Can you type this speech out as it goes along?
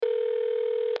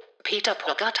Peter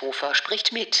Poggathofer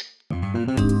spricht mit.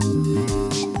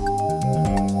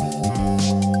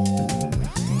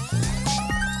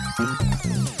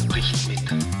 Spricht mit.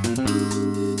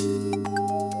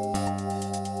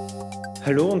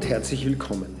 Hallo und herzlich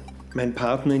willkommen. Mein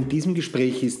Partner in diesem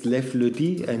Gespräch ist Lev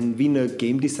Lodi, ein Wiener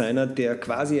Game Designer, der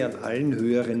quasi an allen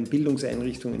höheren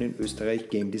Bildungseinrichtungen in Österreich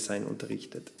Game Design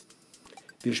unterrichtet.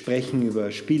 Wir sprechen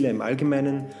über Spiele im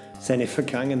Allgemeinen, seine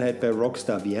Vergangenheit bei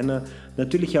Rockstar Vienna,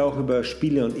 natürlich auch über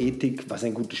Spiele und Ethik, was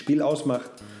ein gutes Spiel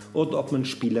ausmacht und ob man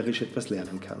spielerisch etwas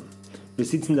lernen kann. Wir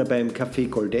sitzen dabei im Café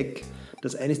Goldeck,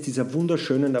 das eines dieser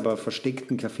wunderschönen, aber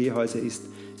versteckten Kaffeehäuser ist,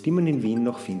 die man in Wien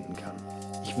noch finden kann.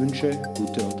 Ich wünsche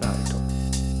gute Unterhaltung.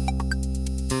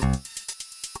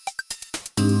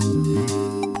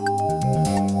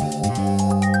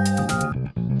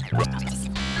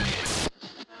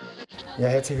 Ja,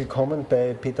 herzlich willkommen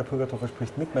bei Peter Poggathofer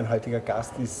spricht mit. Mein heutiger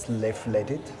Gast ist Lev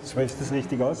Lodi. Sprichst du das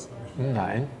richtig aus?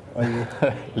 Nein.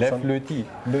 Lev Lodi.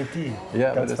 Lodi.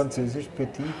 Ja, ganz französisch,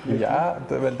 Petit. Lodi. Ja,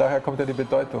 weil daher kommt ja die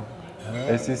Bedeutung.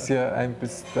 Es ist ja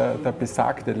der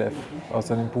besagte Lev aus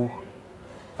einem Buch.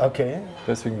 Okay.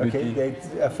 Deswegen Lodi. Okay,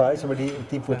 jetzt erfahre ich schon mal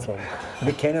die Wurzeln.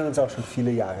 Wir kennen uns auch schon viele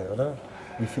Jahre, oder?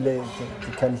 Wie viele,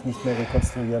 die kann ich nicht mehr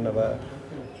rekonstruieren, aber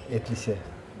etliche.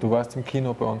 Du warst im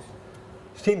Kino bei uns.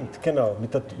 Stimmt, genau,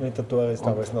 mit der Doris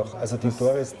damals noch. Also die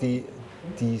Doris, die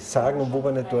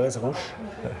sagenumwobene Doris Rusch,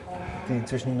 die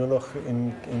inzwischen nur noch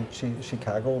in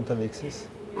Chicago unterwegs ist.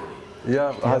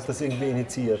 Ja, die hat das irgendwie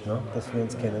initiiert, ne? Dass wir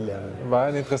uns kennenlernen. War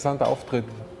ein interessanter Auftritt,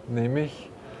 nämlich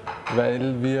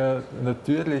weil wir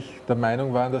natürlich der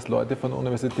Meinung waren, dass Leute von der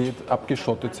Universität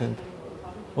abgeschottet sind.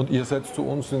 Und ihr seid zu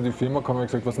uns in die Firma gekommen und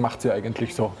gesagt, was macht ihr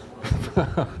eigentlich so?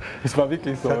 Es war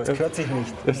wirklich so. Das hört sich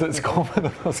nicht. Es ist gekommen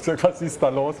und hast gesagt, was ist da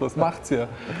los, was macht ihr?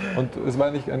 Und es war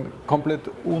nicht ein komplett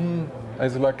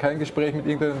also es war kein Gespräch mit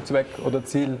irgendeinem Zweck oder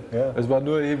Ziel. Ja. Es war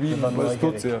nur, was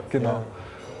tut ihr? Genau. Ja.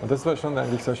 Und das war schon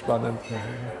eigentlich sehr spannend.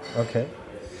 Okay.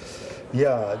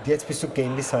 Ja, jetzt bist du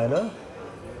Game Designer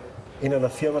in einer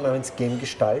Firma namens Game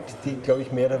Gestalt, die, glaube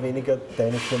ich, mehr oder weniger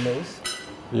deine Firma ist.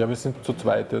 Ja, wir sind zu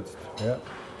zweit jetzt. Ja.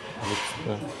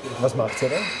 Was macht ihr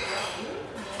da?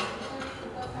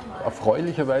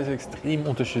 Erfreulicherweise extrem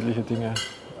unterschiedliche Dinge.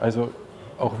 Also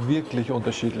auch wirklich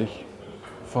unterschiedlich.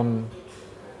 Von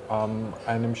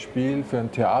einem Spiel für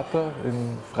ein Theater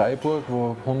in Freiburg,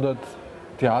 wo 100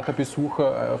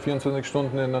 Theaterbesucher 24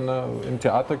 Stunden im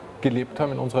Theater gelebt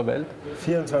haben in unserer Welt.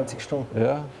 24 Stunden?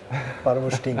 Ja. War da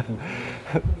was stinken?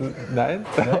 Nein,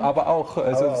 aber auch.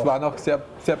 Also es waren auch sehr,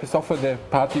 sehr besoffene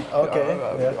Party, okay,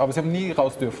 aber sie haben nie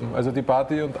raus dürfen. Also die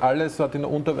Party und alles hat in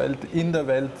der Unterwelt,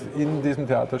 in diesem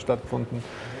Theater stattgefunden.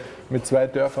 Mit 2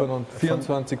 Dörfern und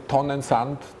 24 Tonnen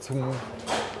Sand zum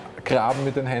Graben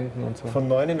mit den Händen und so. Von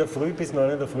 9 in der Früh bis 9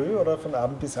 in der Früh oder von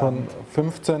Abend bis Abend?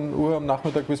 Von 15 Uhr am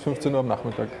Nachmittag bis 15 Uhr am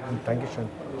Nachmittag. Dankeschön.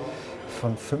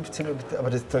 Von 15 Uhr,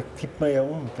 aber da kippt man ja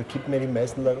um, da kippen ja die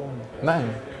meisten Leute um. Nein,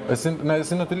 es sind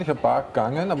natürlich ein paar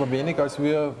gegangen, aber weniger als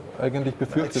wir eigentlich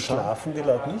befürchtet haben. Schlafen die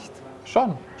Leute nicht?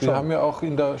 Schon. Die haben ja auch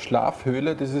in der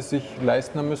Schlafhöhle, die sie sich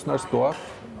leisten haben müssen als Dorf,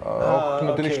 auch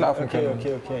natürlich schlafen können.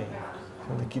 Okay.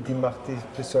 Die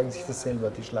besorgen sich das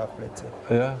selber, die Schlafplätze.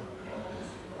 Ja.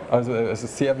 Also es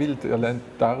ist sehr wild, allein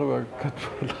darüber könnte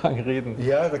man lange reden.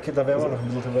 Ja, da werden wir noch ein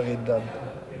bisschen drüber reden dann.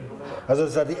 Also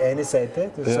das war die eine Seite,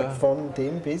 das sagt von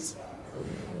dem bis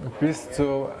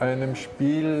zu einem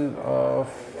Spiel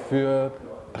für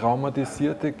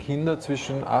traumatisierte Kinder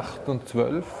zwischen 8 und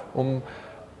 12.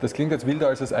 Das klingt jetzt wilder,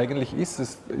 als es eigentlich ist.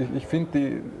 Ich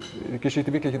finde die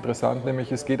Geschichte wirklich interessant, nämlich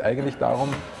es geht eigentlich darum,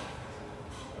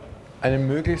 einen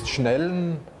möglichst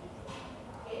schnellen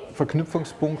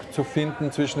Verknüpfungspunkt zu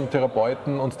finden zwischen dem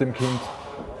Therapeuten und dem Kind.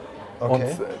 Okay. Und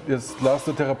jetzt lässt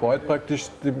der Therapeut praktisch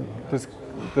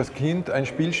das Kind ein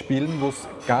Spiel spielen, wo es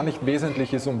gar nicht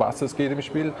wesentlich ist, um was es geht im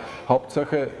Spiel.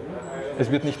 Hauptsache,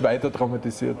 es wird nicht weiter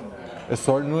traumatisiert. Es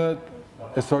soll nur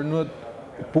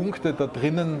Punkte da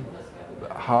drinnen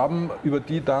haben, über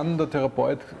die dann der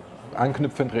Therapeut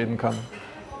anknüpfend reden kann.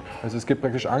 Also es gibt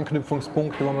praktisch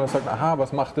Anknüpfungspunkte, wo man sagt, aha,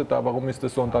 was macht er da, warum ist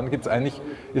das so? Und dann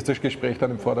ist das Gespräch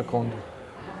dann im Vordergrund.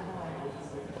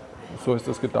 So ist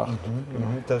das gedacht.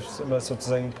 Dass man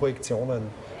sozusagen Projektionen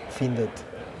findet.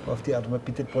 Auf die Art, man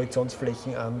bietet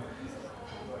Projektionsflächen an.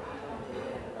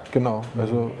 Genau,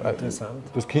 also interessant.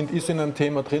 Das Kind ist in einem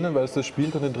Thema drinnen, weil es das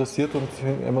spielt und interessiert und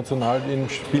emotional im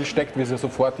Spiel steckt, wie es ja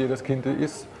sofort jedes Kind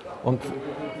ist. Und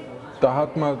da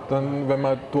hat man dann, wenn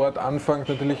man dort anfängt,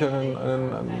 natürlich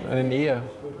eine Nähe.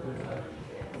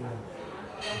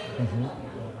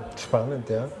 Spannend,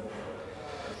 ja.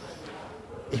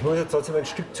 Ich muss jetzt trotzdem ein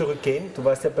Stück zurückgehen. Du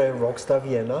warst ja bei Rockstar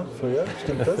Vienna früher,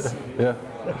 stimmt das? Ja.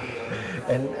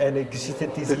 eine Geschichte,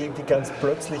 die sich irgendwie ganz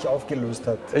plötzlich aufgelöst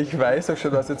hat. Ich weiß auch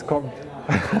schon, was jetzt kommt.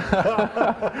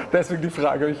 Deswegen die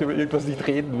Frage, ob ich über irgendwas nicht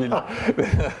reden will.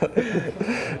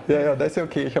 Ja, das ist ja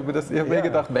okay. Ich habe mir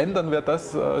gedacht, wenn, dann wäre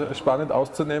das spannend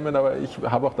auszunehmen, aber ich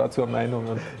habe auch dazu eine Meinung.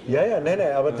 Nein,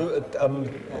 aber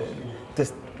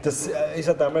das ist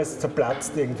ja damals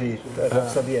zerplatzt irgendwie,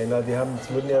 der Vienna.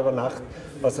 Es wurden ja über Nacht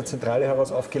aus der Zentrale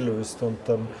heraus aufgelöst und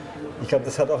ich glaube,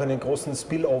 das hat auch einen großen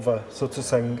Spillover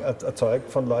sozusagen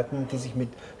erzeugt von Leuten, die sich mit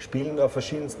Spielen auf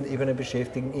verschiedensten Ebenen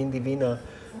beschäftigen in die Wiener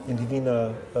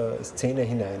Szene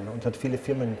hinein und hat viele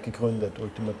Firmen gegründet,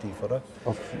 ultimativ, oder?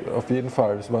 Auf jeden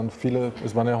Fall. Es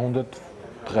waren ja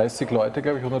 130 Leute,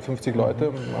 glaube ich, 150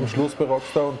 Leute am Schluss bei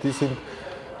Rockstar und die sind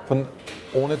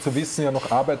ohne zu wissen, ja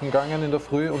noch arbeiten gegangen in der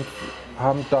Früh und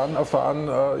haben dann erfahren,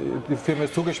 die Firma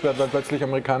ist zugesperrt, weil plötzlich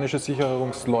amerikanische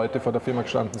Sicherungsleute vor der Firma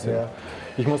gestanden sind. Ja.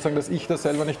 Ich muss sagen, dass ich das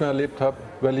selber nicht mehr erlebt habe,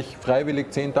 weil ich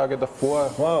freiwillig 10 Tage davor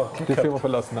die Firma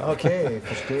verlassen habe. Okay,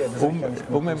 verstehe.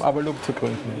 Um im Avaluk zu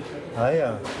gründen. Ah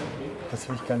ja, das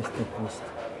habe ich gar nicht gewusst.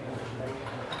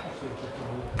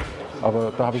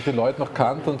 Aber da habe ich die Leute noch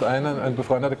kannt und ein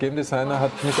befreundeter Game Designer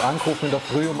hat mich angerufen in der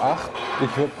Früh um 8. Ich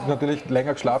habe natürlich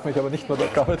länger geschlafen, ich habe nicht mehr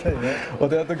dort gearbeitet.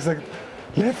 Und er hat dann gesagt,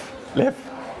 Lev,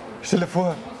 stell dir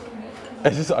vor,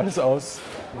 es ist alles aus.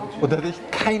 Und da hatte ich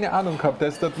keine Ahnung gehabt. Der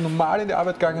ist dort normal in die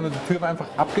Arbeit gegangen und die Tür war einfach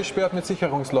abgesperrt mit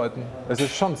Sicherungsleuten. Das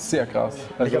ist schon sehr krass.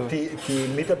 Ich glaube, die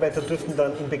Mitarbeiter dürften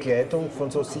dann in Begleitung von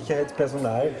so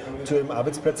Sicherheitspersonal zu ihrem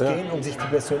Arbeitsplatz gehen, um sich die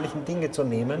persönlichen Dinge zu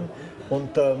nehmen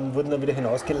und wurden dann wieder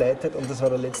hinausgeleitet und das war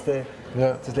das letzte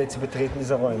Betreten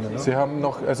dieser Räume. Ne? Sie haben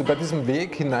noch, also bei diesem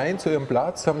Weg hinein zu ihrem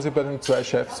Platz, haben Sie bei den 2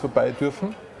 Chefs vorbei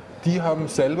dürfen. Die haben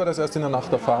selber das erst in der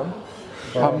Nacht erfahren.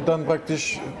 Haben dann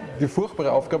praktisch die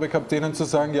furchtbare Aufgabe gehabt, denen zu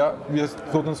sagen, ja, es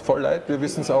tut uns voll leid, wir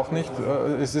wissen es auch nicht,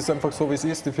 es ist einfach so, wie es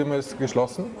ist, die Firma ist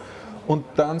geschlossen. Und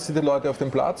dann sind die Leute auf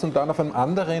dem Platz und dann auf einem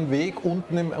anderen Weg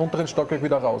unten im unteren Stockwerk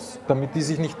wieder raus, damit die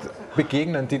sich nicht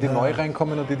begegnen, die neu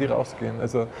reinkommen und die rausgehen.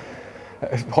 Also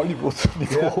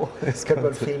Hollywood-Niveau. Ja, das könnte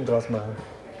man einen Film draus machen.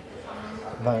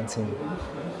 Wahnsinn.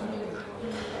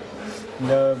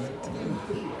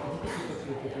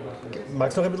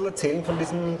 Magst du noch ein bisschen erzählen von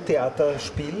diesem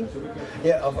Theaterspiel?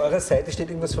 Ja, auf eurer Seite steht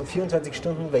irgendwas von 24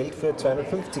 Stunden Welt für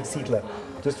 250 Siedler.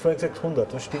 Du hast vorhin gesagt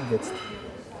 100, was stimmt jetzt?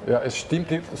 Ja, es stimmt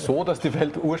so, dass die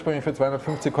Welt ursprünglich für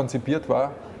 250 konzipiert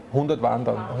war. 100 waren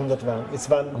dann. 100 waren. Es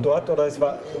waren dort oder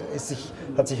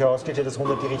hat sich herausgestellt, dass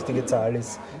 100 die richtige Zahl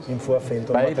ist im Vorfeld?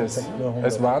 Oder beides.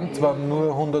 Es waren zwar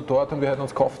nur 100 dort und wir hätten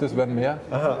uns gehofft, es wären mehr.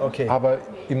 Aha, okay. Aber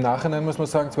im Nachhinein muss man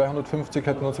sagen, 250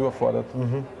 hätten uns überfordert.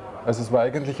 Also es war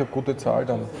eigentlich eine gute Zahl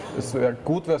dann. Es wäre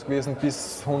gut gewesen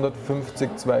bis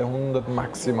 150, 200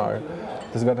 maximal.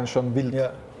 Das wäre dann schon wild.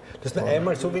 Ja. Du hast nur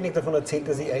einmal so wenig davon erzählt,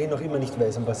 dass ich eigentlich noch immer nicht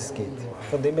weiß, um was es geht.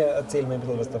 Von dem her erzähl mir ein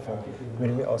bisschen was davon,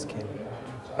 wenn ich mich auskenne.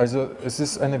 Also es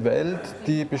ist eine Welt,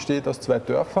 die besteht aus 2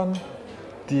 Dörfern,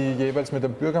 die jeweils mit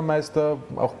einem Bürgermeister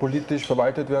auch politisch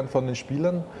verwaltet werden von den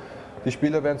Spielern. Die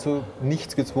Spieler werden zu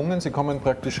nichts gezwungen, sie kommen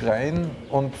praktisch rein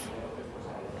und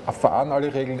erfahren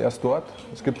alle Regeln erst dort.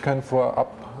 Es gibt kein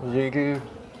Vorab-Regelwerk.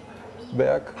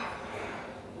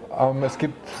 Es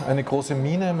gibt eine große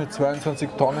Mine mit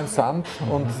 22 Tonnen Sand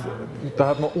und da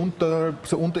hat man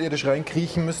so unterirdisch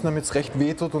reinkriechen müssen, damit es recht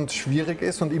wehtut und schwierig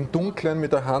ist und im Dunkeln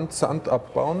mit der Hand Sand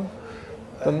abbauen.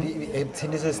 Dann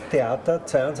sind dieses Theater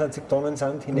 22 Tonnen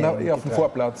Sand hinein? Auf dem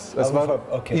Vorplatz. Es war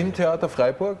im Theater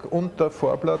Freiburg und der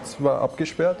Vorplatz war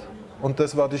abgesperrt und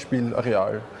das war das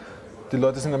Spielareal. Die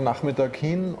Leute sind am Nachmittag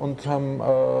hin und haben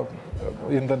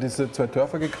eben dann diese 2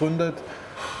 Dörfer gegründet.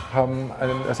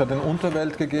 Es hat eine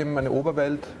Unterwelt gegeben, eine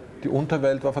Oberwelt. Die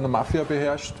Unterwelt war von der Mafia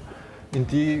beherrscht. In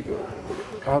die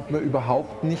hat man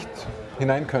überhaupt nicht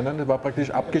hinein können. Es war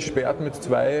praktisch abgesperrt mit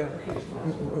 2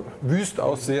 wüst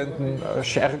aussehenden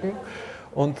Schergen.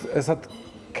 Und es hat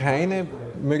keine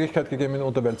Möglichkeit gegeben, in die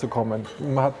Unterwelt zu kommen.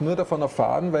 Man hat nur davon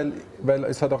erfahren, weil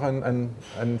es hat auch ein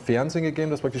Fernsehen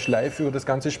gegeben, das praktisch live über das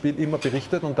ganze Spiel immer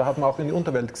berichtet und da hat man auch in die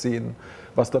Unterwelt gesehen,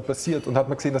 was dort passiert. Und hat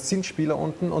man gesehen, da sind Spieler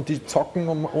unten und die zocken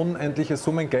um unendliche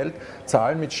Summen Geld,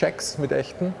 zahlen mit Schecks, mit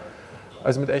echten.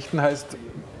 Also mit echten heißt,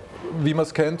 wie man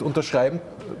es kennt, unterschreiben,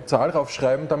 Zahl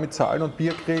raufschreiben, damit zahlen und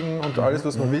Bier kriegen und alles,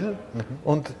 was man will.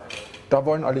 Und da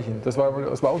wollen alle hin. Das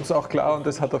war uns auch klar und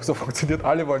das hat auch so funktioniert.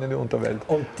 Alle wollen in die Unterwelt.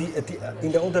 Und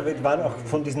in der Unterwelt waren auch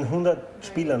von diesen 100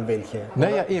 Spielern welche?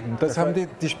 Naja, eben.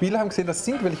 Die Spieler haben gesehen, das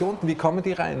sind welche unten. Wie kommen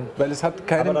die rein? Weil es hat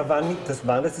keine... Aber waren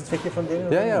das jetzt welche von denen?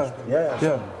 Ja.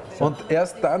 Und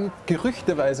erst dann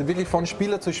gerüchteweise, wirklich von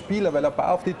Spieler zu Spieler, weil ein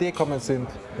paar auf die Idee gekommen sind,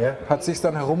 hat sich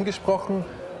dann herumgesprochen,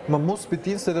 man muss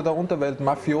Bedienstete der Unterwelt,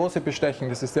 Mafiose bestechen,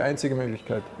 das ist die einzige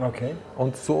Möglichkeit. Okay.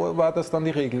 Und so war das dann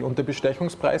die Regel. Und der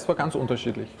Bestechungspreis war ganz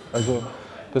unterschiedlich. Also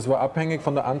das war abhängig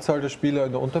von der Anzahl der Spieler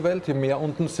in der Unterwelt. Je mehr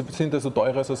unten sind, desto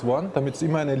teurer ist es geworden, damit es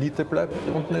immer eine Elite bleibt,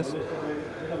 die unten ist.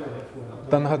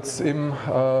 Dann hat es eben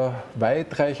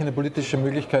weitreichende politische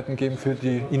Möglichkeiten gegeben für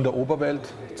die in der Oberwelt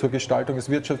zur Gestaltung des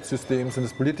Wirtschaftssystems und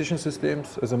des politischen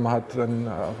Systems. Also man hat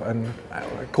ein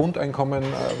Grundeinkommen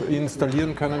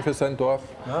installieren können für sein Dorf.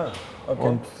 Okay.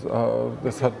 Und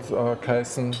das hat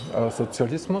geheißen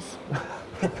Sozialismus.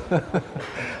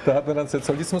 Da hat man dann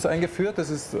Sozialismus eingeführt.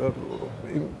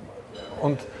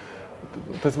 Und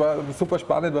das war super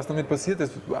spannend, was damit passiert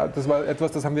ist. Das war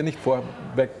etwas, das haben wir nicht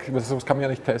vorweg, das kann man ja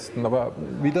nicht testen. Aber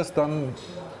wie das dann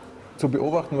zu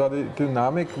beobachten war, die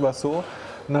Dynamik war so,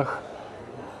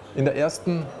 in der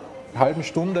ersten halben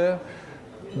Stunde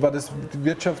war das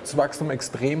Wirtschaftswachstum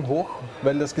extrem hoch,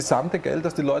 weil das gesamte Geld,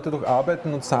 das die Leute durch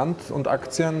Arbeiten und Sand und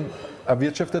Aktien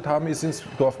erwirtschaftet haben, ist ins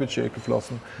Dorfbudget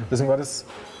geflossen. Deswegen war das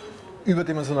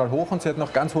überdimensional hoch und sie hätten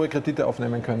auch ganz hohe Kredite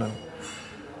aufnehmen können.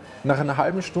 Nach einer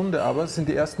halben Stunde aber sind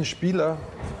die ersten Spieler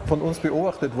von uns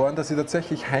beobachtet worden, dass sie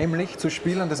tatsächlich heimlich zu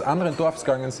Spielern des anderen Dorfs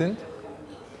gegangen sind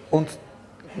und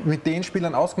mit den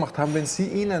Spielern ausgemacht haben, wenn sie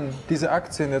ihnen diese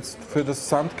Aktien jetzt für das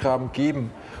Sandgraben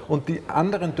geben und die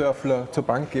anderen Dörfler zur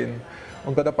Bank gehen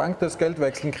und bei der Bank das Geld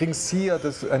wechseln, kriegen sie ja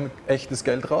ein echtes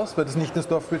Geld raus, weil das nicht ins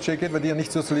Dorfbudget geht, weil die ja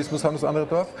nicht Sozialismus haben, das andere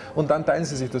Dorf, und dann teilen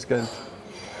sie sich das Geld.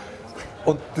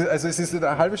 Und also es ist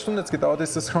eine halbe Stunde jetzt gedauert,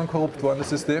 ist das schon korrupt worden, das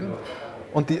System.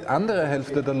 Und die andere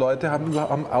Hälfte der Leute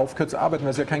haben aufgehört zu arbeiten,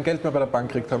 weil sie ja kein Geld mehr bei der Bank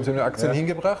gekriegt haben. Sie haben die Aktien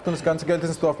hingebracht und das ganze Geld ist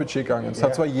ins Dorfbudget gegangen. Es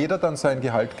hat zwar jeder dann sein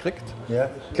Gehalt gekriegt,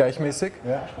 gleichmäßig,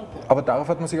 aber darauf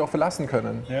hat man sich auch verlassen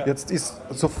können. Jetzt ist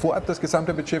sofort das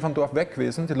gesamte Budget vom Dorf weg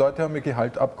gewesen, die Leute haben ihr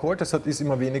Gehalt abgeholt, das ist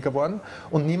immer weniger geworden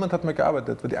und niemand hat mehr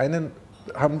gearbeitet. Weil die einen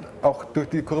haben auch durch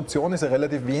die Korruption ist ja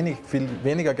relativ viel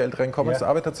weniger Geld reinkommen, das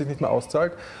Arbeit hat sich nicht mehr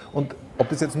auszahlt. Und ob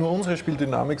das jetzt nur unsere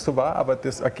Spieldynamik so war, aber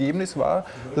das Ergebnis war,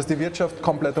 dass die Wirtschaft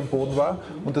komplett am Boden war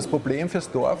und das Problem fürs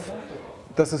Dorf,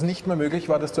 dass es nicht mehr möglich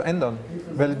war, das zu ändern.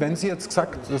 Weil wenn sie jetzt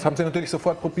gesagt, das haben sie natürlich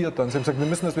sofort probiert dann, sie haben gesagt, wir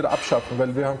müssen das wieder abschaffen,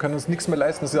 weil wir können uns nichts mehr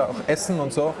leisten, das ist ja auch Essen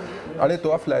und so, alle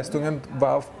Dorfleistungen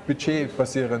waren auf Budget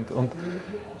basierend und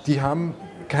die haben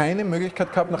keine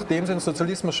Möglichkeit gehabt, nachdem sie den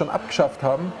Sozialismus schon abgeschafft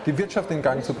haben, die Wirtschaft in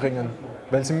Gang zu bringen.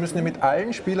 Weil sie müssen ja mit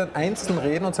allen Spielern einzeln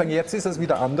reden und sagen, jetzt ist es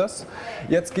wieder anders,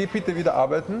 jetzt geht bitte wieder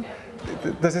arbeiten.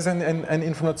 Das ist ein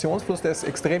Informationsfluss, der ist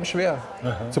extrem schwer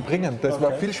zu bringen. Das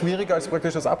war viel schwieriger als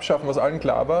praktisch das Abschaffen, was allen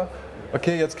klar war.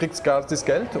 Okay, jetzt kriegt es gratis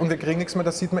Geld und wir kriegen nichts mehr,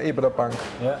 das sieht man bei der Bank.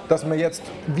 Dass man jetzt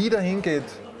wieder hingeht,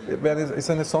 ist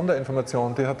eine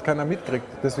Sonderinformation, die hat keiner mitgekriegt.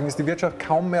 Deswegen ist die Wirtschaft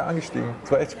kaum mehr angestiegen.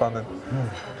 Das war echt spannend.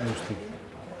 Lustig.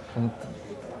 Und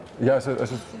ja, ich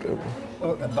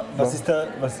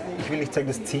will nicht sagen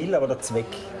das Ziel, aber der Zweck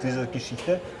dieser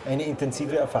Geschichte? Eine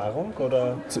intensive Erfahrung?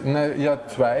 Oder? Ja,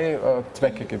 zwei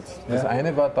Zwecke gibt es. Das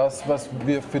eine war das, was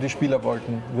wir für die Spieler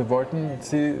wollten. Wir wollten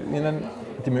ihnen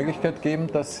die Möglichkeit geben,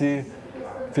 dass sie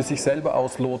für sich selber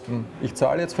ausloten. Ich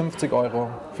zahle jetzt 50 €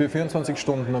 für 24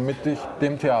 Stunden, damit ich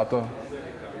dem Theater.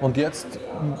 Und jetzt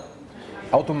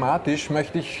automatisch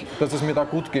möchte ich, dass es mir da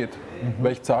gut geht.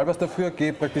 Weil ich zahle was dafür,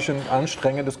 gehe praktisch ein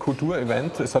anstrengendes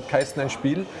Kulturevent, es hat geheißen ein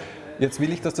Spiel, jetzt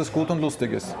will ich, dass das gut und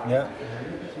lustig ist.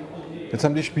 Jetzt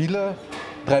haben die Spieler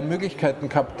 3 Möglichkeiten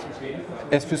gehabt,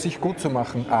 es für sich gut zu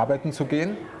machen, arbeiten zu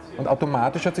gehen. Und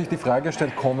automatisch hat sich die Frage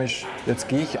gestellt, komisch, jetzt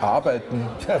gehe ich arbeiten.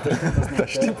 Da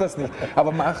stimmt das nicht.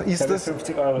 Aber ist das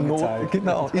 50 €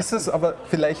 genau, ist es aber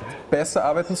vielleicht besser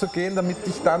arbeiten zu gehen, damit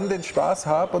ich dann den Spaß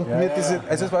habe und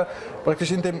also es war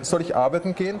praktisch in dem, soll ich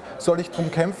arbeiten gehen, soll ich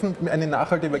darum kämpfen, eine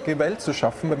nachhaltige Welt zu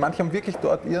schaffen, weil manche haben wirklich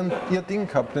dort ihr Ding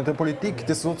gehabt in der Politik,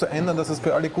 das so zu ändern, dass es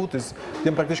für alle gut ist. Die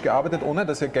haben praktisch gearbeitet, ohne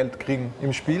dass sie Geld kriegen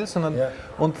im Spiel, sondern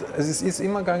und es ist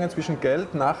immer gegangen zwischen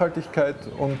Geld, Nachhaltigkeit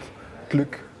und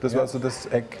Glück. Das war so das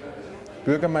Eck.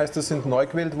 Bürgermeister sind neu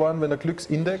gewählt worden, wenn der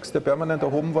Glücksindex, der permanent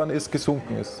erhoben worden ist,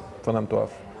 gesunken ist von einem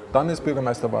Dorf. Dann ist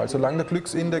Bürgermeisterwahl. Solange der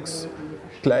Glücksindex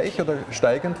gleich oder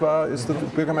steigend war, ist der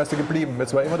Bürgermeister geblieben.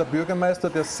 Jetzt war immer der Bürgermeister,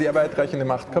 der sehr weitreichende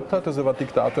Macht gehabt hat, also war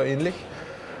Diktator ähnlich.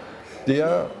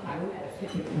 Der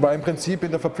war im Prinzip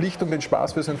in der Verpflichtung, den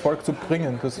Spaß für sein Volk zu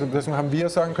bringen. Deswegen haben wir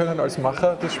sagen können, als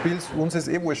Macher des Spiels, uns ist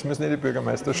wurscht, wir müssen die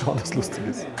Bürgermeister schauen, dass es lustig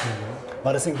ist.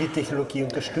 War das irgendwie Technologie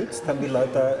unterstützt? Haben die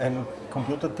Leute ein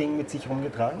Computerding mit sich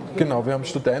rumgetragen? Genau, wir haben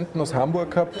Studenten aus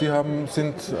Hamburg gehabt, die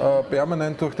sind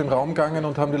permanent durch den Raum gegangen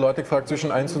und haben die Leute gefragt,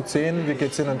 zwischen 1 und 10, wie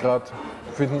geht es Ihnen gerade?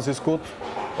 Finden Sie es gut?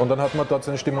 Und dann hat man dort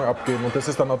seine Stimmung abgegeben und das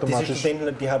ist dann automatisch... Diese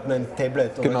Studenten, die hatten ein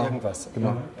Tablet oder irgendwas?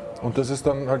 Genau. Und das ist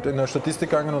dann halt in der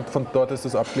Statistik gegangen und von dort ist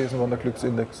das abgelesen worden, der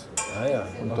Glücksindex. Ah ja,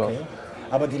 okay.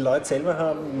 Aber die Leute selber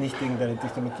haben nicht irgendeine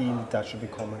Technologie in die Tasche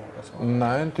bekommen. Also,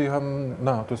 Nein,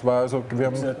 das war also, wir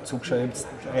haben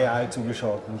real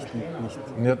zugeschaut, nicht.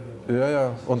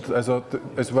 Ja. Und also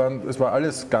es war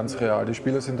alles ganz real. Die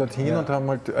Spieler sind dorthin und haben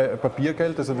halt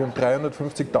Papiergeld, also wir haben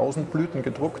 350.000 Blüten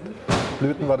gedruckt.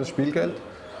 Blüten war das Spielgeld.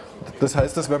 Das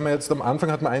heißt, dass wenn man jetzt am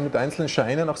Anfang hat man mit einzelnen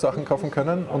Scheinen auch Sachen kaufen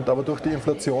können, und aber durch die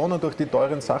Inflation und durch die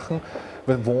teuren Sachen,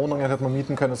 weil Wohnungen hat man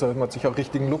mieten können, also man hat sich auch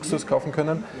richtigen Luxus kaufen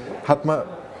können, hat man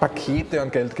Pakete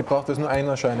an Geld gebraucht, weil es nur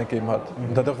einer Scheine gegeben hat.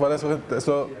 Und dadurch war das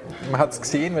also, man hat es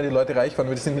gesehen, wenn die Leute reich waren,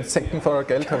 weil die sind mit Säcken voller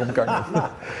Geld herumgegangen.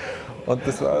 Und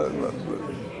das war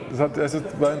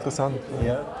interessant.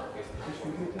 Ja.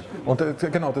 Und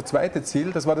genau, das zweite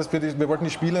Ziel, das war das wir wollten die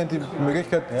Spieler in die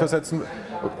Möglichkeit versetzen,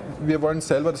 wir wollen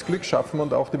selber das Glück schaffen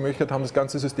und auch die Möglichkeit haben, das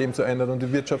ganze System zu ändern und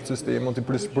das Wirtschaftssystem und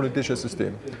das politische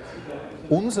System.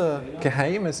 Unser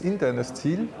geheimes internes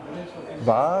Ziel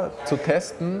war zu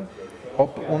testen,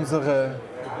 ob unsere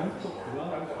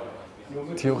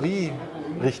Theorie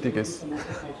richtig ist.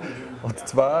 Und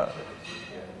zwar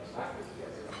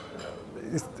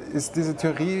ist diese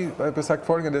Theorie besagt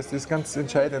Folgendes, die ist ganz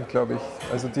entscheidend, glaube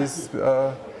ich. Also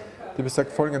die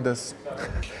besagt Folgendes: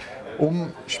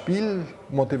 Um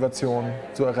Spielmotivation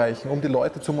zu erreichen, um die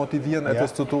Leute zu motivieren,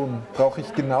 etwas zu tun, brauche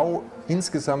ich genau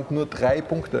insgesamt nur 3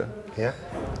 Punkte. Ja.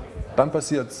 Dann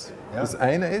passiert's. Ja. Das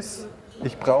eine ist,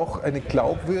 ich brauche eine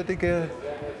glaubwürdige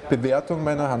Bewertung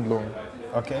meiner Handlung.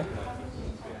 Okay.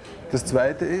 Das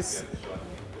zweite ist,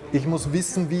 ich muss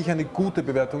wissen, wie ich eine gute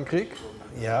Bewertung kriege.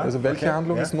 Ja, also welche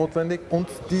Handlung ist notwendig, und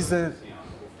diese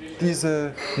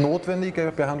notwendige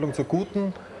Behandlung zur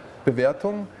guten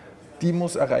Bewertung, die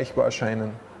muss erreichbar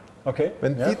erscheinen. Okay.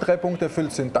 Wenn die 3 Punkte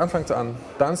erfüllt sind, dann fängt es an.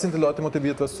 Dann sind die Leute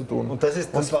motiviert, was zu tun. Und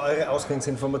das war eure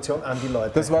Ausgangsinformation an die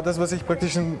Leute? Das war das, was ich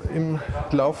praktisch im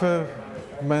Laufe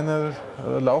meiner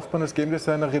Laufbahn als Game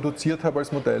Designer reduziert habe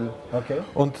als Modell. Okay.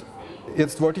 Und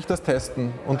jetzt wollte ich das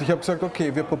testen. Und ich habe gesagt,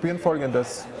 okay, wir probieren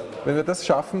Folgendes. Wenn wir das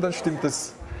schaffen, dann stimmt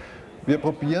das. Wir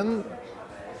probieren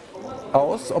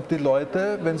aus, ob die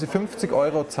Leute, wenn sie 50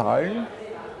 € zahlen,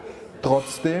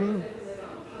 trotzdem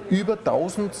über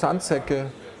 1000 Sandsäcke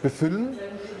befüllen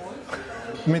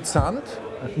mit Sand,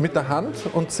 mit der Hand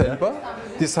und selber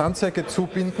die Sandsäcke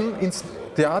zubinden, ins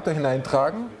Theater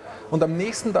hineintragen und am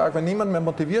nächsten Tag, wenn niemand mehr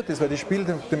motiviert ist, weil das Spiel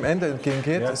dem Ende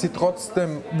entgegengeht, sie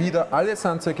trotzdem wieder alle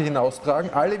Sandsäcke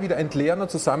hinaustragen, alle wieder entleeren und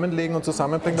zusammenlegen und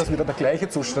zusammenbringen, dass wieder der gleiche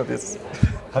Zustand ist.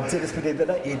 Habt ihr das mit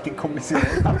einer Ethikkommission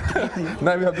abgegeben?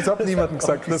 Nein, wir haben das auch niemandem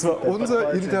gesagt. Das war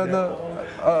unser interner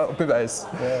Beweis.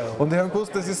 Und wir haben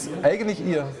gewusst, das ist eigentlich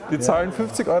ihr. Die zahlen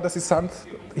 50 €, dass sie Sand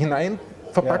hinein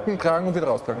verpacken, tragen und wieder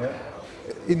raustragen.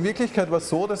 In Wirklichkeit war es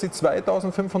so, dass sie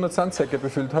 2500 Sandsäcke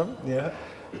befüllt haben. Ja.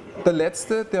 Der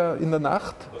letzte, der in der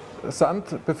Nacht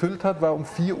Sand befüllt hat, war um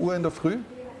 4 Uhr in der Früh.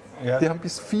 Ja. Die haben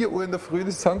bis 4 Uhr in der Früh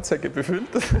die Sandsäcke befüllt.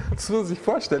 Das muss man sich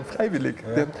vorstellen, freiwillig.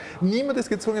 Ja. Niemand ist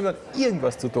gezwungen,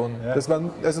 irgendwas zu tun. Ja. Das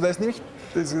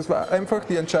war einfach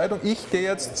die Entscheidung, ich gehe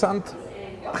jetzt Sand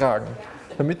tragen,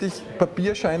 damit ich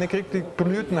Papierscheine kriege, die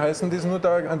Blüten heißen, die nur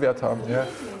da einen Wert haben. Ja.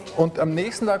 Und am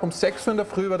nächsten Tag um 6 Uhr in der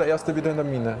Früh war der Erste wieder in der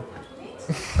Mine.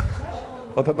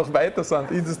 Und hat noch weiter Sand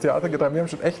in das Theater getragen. Wir haben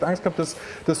schon echt Angst gehabt, dass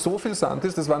so viel Sand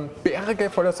ist. Das waren Berge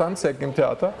voller Sandsäcken im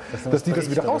Theater, dass die das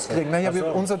wieder rauskriegen. Naja,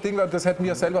 unser Ding war, das hätten wir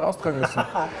ja selber raustragen müssen.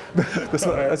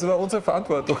 Das war unsere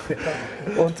Verantwortung.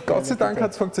 Und Gott sei Dank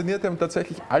hat es funktioniert. Wir haben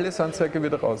tatsächlich alle Sandsäcke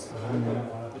wieder raus.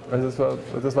 Also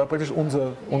das war praktisch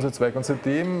unser Zweig. Und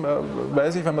seitdem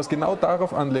weiß ich, wenn man es genau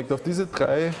darauf anlegt, auf diese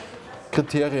 3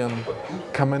 Kriterien,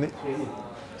 kann man eine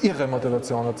irre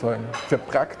Motivation erzeugen. Für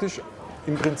praktisch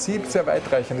im Prinzip sehr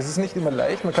weitreichend. Das ist nicht immer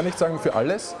leicht, man kann nicht sagen für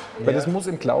alles, weil das muss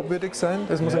eben glaubwürdig sein,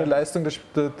 es muss eine Leistung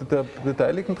der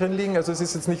Beteiligten drin liegen. Also es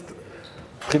ist jetzt nicht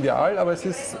trivial, aber es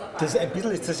ist... Ein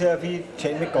bisschen ist das ja wie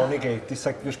Jane McGonigal, die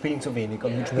sagt, wir spielen zu wenig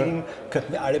und mit Spielen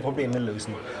könnten wir alle Probleme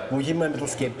lösen. Wo ich immer ein bisschen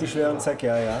skeptisch wäre und sage,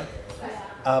 ja,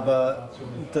 aber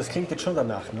das klingt jetzt schon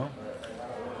danach, ne?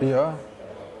 Ja.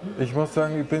 Ich muss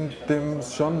sagen, ich bin dem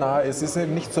schon nahe. Es ist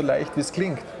eben nicht so leicht, wie es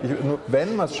klingt. Nur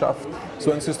wenn man es schafft,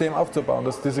 so ein System aufzubauen,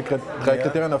 das diese 3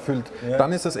 Kriterien erfüllt,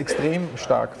 dann ist das extrem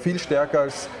stark. Viel stärker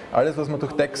als alles, was man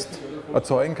durch Text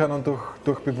erzeugen kann und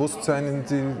durch Bewusstsein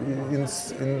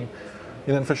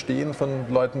in ein Verstehen von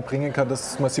Leuten bringen kann,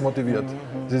 dass man sie motiviert.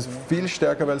 Es ist viel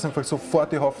stärker, weil es einfach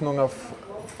sofort die Hoffnung auf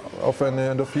eine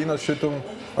Endorphinausschüttung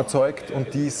erzeugt,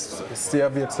 und die ist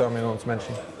sehr wirksam in uns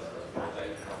Menschen.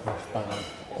 Spannend.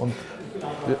 Und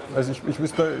also ich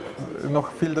wüsste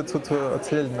noch viel dazu zu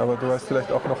erzählen, aber du hast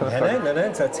vielleicht auch noch eine Frage.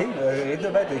 Nein, erzähl,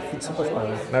 rede weiter, ich finde es super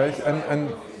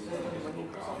spannend.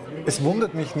 Es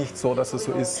wundert mich nicht so, dass es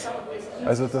so ist.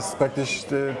 Also dass praktisch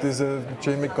diese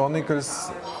Jane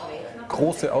McGonigals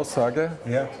große Aussage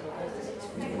Ja.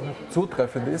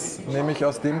 zutreffend ist, nämlich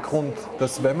aus dem Grund,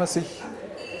 dass wenn man sich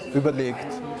überlegt,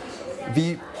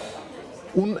 wie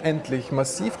unendlich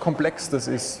massiv komplex das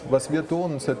ist, was wir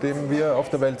tun, seitdem wir auf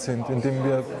der Welt sind, indem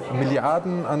wir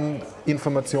Milliarden an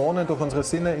Informationen durch unsere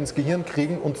Sinne ins Gehirn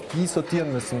kriegen und die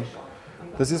sortieren müssen.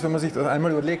 Das ist, wenn man sich das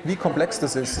einmal überlegt, wie komplex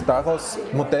das ist, daraus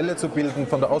Modelle zu bilden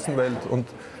von der Außenwelt und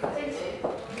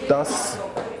das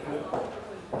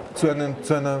zu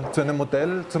einem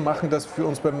Modell zu machen, das für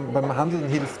uns beim Handeln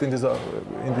hilft in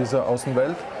dieser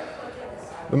Außenwelt.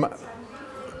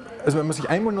 Wenn man sich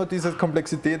einmal nur dieser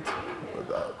Komplexität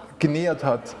genähert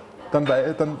hat, dann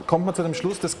kommt man zu dem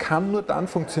Schluss, das kann nur dann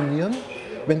funktionieren,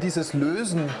 wenn dieses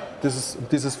Lösen,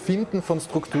 dieses Finden von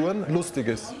Strukturen lustig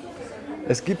ist.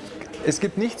 Es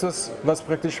gibt nichts, was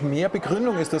praktisch mehr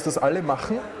Begründung ist, dass das alle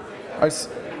machen, als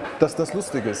dass das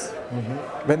lustig ist.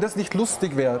 Wenn das nicht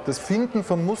lustig wäre, das Finden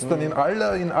von Mustern in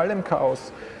allem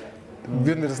Chaos,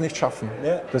 würden wir das nicht schaffen.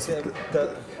 Ja, das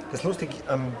ist lustig,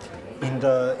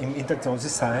 im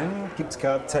Interaktionsdesign gibt es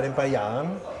gerade seit ein paar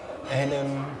Jahren eine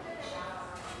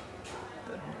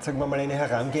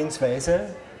Herangehensweise,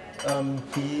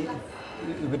 die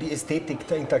über die Ästhetik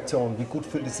der Interaktion, wie gut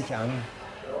fühlt es sich an,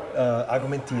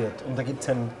 argumentiert. Und da gibt es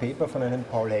ein Paper von einem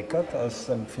Paul Hackert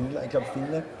aus ein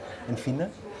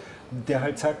Finne, der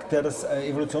halt sagt, der das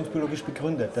evolutionsbiologisch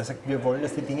begründet. Der sagt, wir wollen,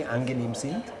 dass die Dinge angenehm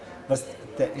sind, was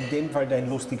in dem Fall dann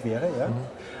lustig wäre. Ja?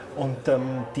 Und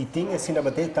die Dinge sind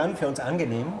aber dann für uns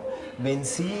angenehm,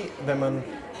 wenn man,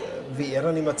 wie er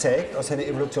dann immer zeigt, aus einer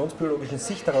evolutionsbiologischen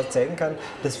Sicht daraus zeigen kann,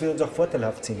 dass wir uns auch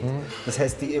vorteilhaft sind. Das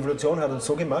heißt, die Evolution hat uns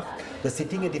so gemacht, dass die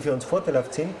Dinge, die für uns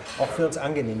vorteilhaft sind, auch für uns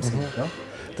angenehm sind. Ja?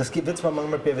 Das wird zwar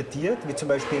manchmal pervertiert, wie zum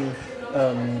Beispiel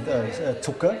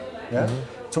Zucker. Ja?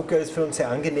 Zucker ist für uns sehr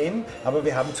angenehm, aber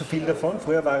wir haben zu viel davon.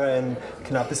 Früher war er ein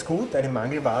knappes Gut, eine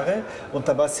Mangelware, und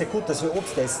da war es sehr gut, dass wir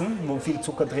Obst essen, wo viel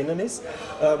Zucker drinnen ist,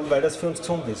 weil das für uns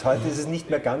gesund ist. Heute ist es nicht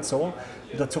mehr ganz so.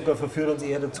 Der Zucker verführt uns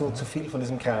eher dazu, zu viel von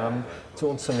diesem Kram zu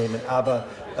uns zu nehmen. Aber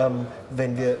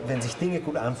wenn sich Dinge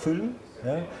gut anfühlen,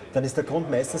 ja, dann ist der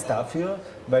Grund meistens dafür,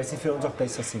 weil sie für uns auch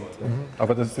besser sind. Ja.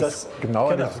 Aber das ist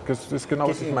genau,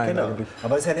 was ich meine eigentlich.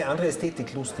 Aber es ist eine andere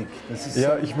Ästhetik, lustig. Das ist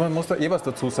ja, man muss da was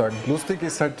dazu sagen. Lustig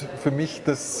ist halt für mich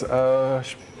das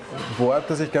Wort,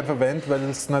 das ich gern verwende, weil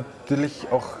es natürlich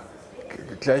auch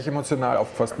gleich emotional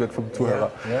aufgefasst wird vom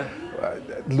Zuhörer. Ja.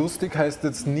 Lustig heißt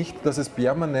jetzt nicht, dass es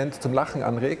permanent zum Lachen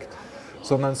anregt,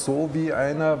 sondern so wie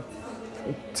einer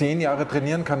 10 Jahre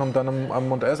trainieren kann, um dann am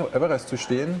Mount Everest zu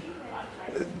stehen,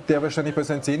 der wahrscheinlich bei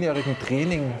seinem 10-jährigen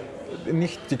Training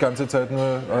nicht die ganze Zeit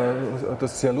nur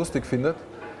das sehr lustig findet,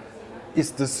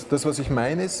 ist das, was ich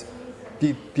meine, ist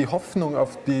die Hoffnung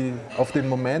auf den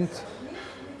Moment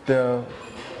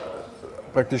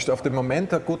praktisch auf den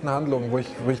Moment der guten Handlung, wo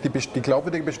ich die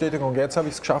glaubwürdige Bestätigung, jetzt habe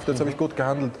ich es geschafft, jetzt habe ich gut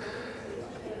gehandelt,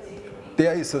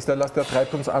 der ist es, der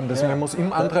treibt uns an. Deswegen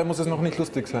im Antreiben muss es noch nicht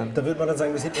lustig sein. Da würde man dann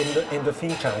sagen, wir sind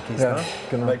Endorphin-Junkies. Ja, ne?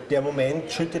 genau. Weil der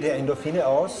Moment schüttet ja Endorphine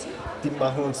aus, die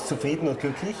machen uns zufrieden und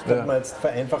glücklich, könnte man jetzt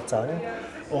vereinfacht sagen.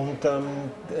 Und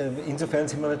insofern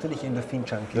sind wir natürlich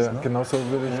Endorphin-Junkies. Ja, ne? genau so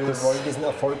würde ich das. Wir wollen diesen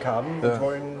Erfolg haben und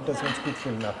wollen, dass wir uns gut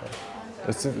fühlen nachher.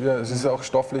 Es ist auch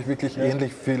stofflich wirklich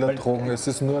ähnlich vieler Drogen. Es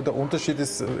ist nur, der Unterschied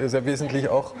ist sehr wesentlich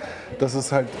auch, dass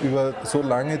es halt über so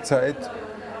lange Zeit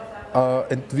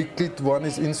entwickelt worden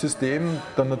ist im System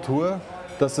der Natur,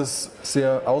 dass es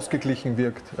sehr ausgeglichen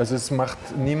wirkt. Also es macht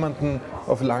niemanden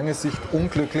auf lange Sicht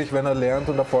unglücklich, wenn er lernt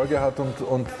und Erfolge hat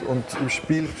und im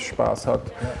Spiel Spaß hat.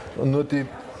 Und nur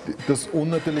das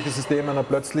unnatürliche System einer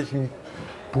plötzlichen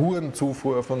puren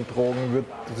Zufuhr von Drogen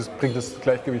bringt das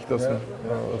Gleichgewicht aus dem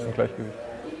Gleichgewicht.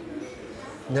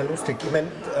 Ja, lustig. Ich meine,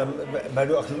 weil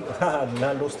du auch,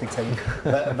 lustig sagen,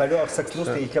 weil du auch sagst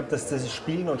lustig, ich glaube, dass das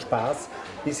Spielen und Spaß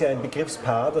ist ja ein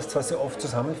Begriffspaar, das zwar sehr oft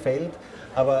zusammenfällt,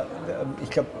 aber ich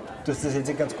glaube, du hast das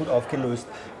jetzt ganz gut aufgelöst,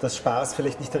 dass Spaß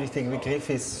vielleicht nicht der richtige Begriff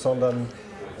ist, sondern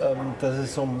dass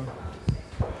es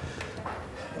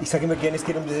ich sage immer gerne, es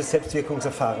geht um diese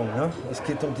Selbstwirkungserfahrung. Ne? Es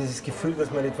geht um dieses Gefühl,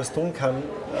 dass man etwas tun kann,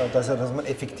 dass man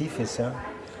effektiv ist. Ja?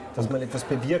 Dass man etwas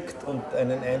bewirkt und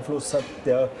einen Einfluss hat,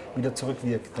 der wieder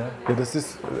zurückwirkt. Ja, das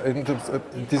ist eben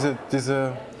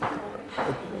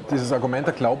dieses Argument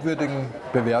der glaubwürdigen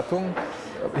Bewertung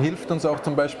hilft uns auch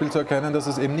zum Beispiel zu erkennen, dass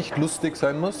es eben nicht lustig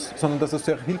sein muss, sondern dass es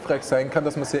sehr hilfreich sein kann,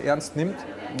 dass man es sehr ernst nimmt,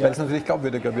 weil es natürlich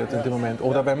glaubwürdiger wird in dem Moment.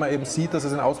 Oder wenn man eben sieht, dass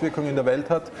es eine Auswirkung in der Welt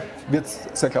hat, wird es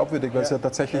sehr glaubwürdig, weil es ja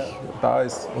tatsächlich da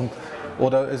ist. Und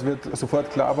Oder es wird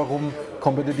sofort klar, warum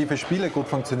kompetitive Spiele gut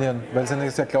funktionieren, weil es eine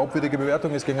sehr glaubwürdige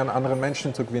Bewertung ist, gegen einen anderen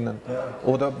Menschen zu gewinnen.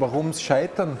 Oder warum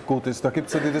Scheitern gut ist. Da gibt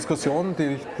es ja die Diskussion,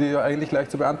 die ja eigentlich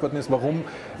leicht zu beantworten ist, warum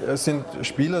sind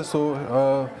Spieler so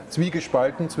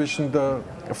zwiegespalten zwischen der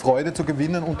Freude zu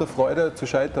gewinnen und der Freude zu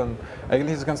scheitern.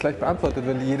 Eigentlich ist es ganz leicht beantwortet,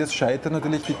 weil jedes Scheitern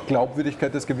natürlich die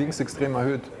Glaubwürdigkeit des Gewinns extrem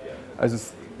erhöht. Also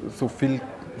so viel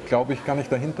glaube ich gar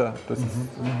nicht dahinter. Das ist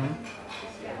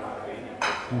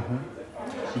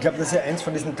Ich glaube, das ist ja eins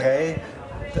von diesen drei,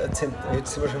 jetzt sind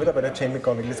wir schon wieder bei der Jane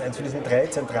McGonigal, das ist eins von diesen drei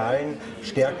zentralen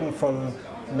Stärken von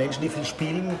Menschen, die viel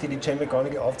spielen, die Jane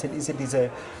McGonigal aufzählt, ist ja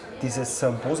dieses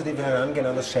positive Herangehen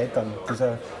an das Scheitern.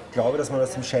 Dieser Glaube, dass man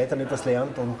aus dem Scheitern etwas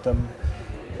lernt und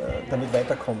damit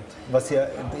weiterkommt. Was ja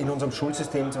in unserem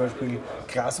Schulsystem zum Beispiel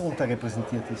krass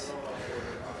unterrepräsentiert ist.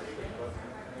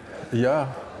 Ja,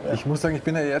 ich muss sagen, ich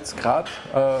bin ja jetzt gerade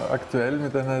aktuell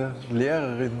mit einer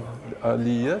Lehrerin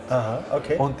liiert. Aha,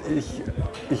 okay. Und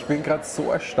ich bin gerade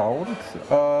so erstaunt,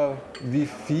 wie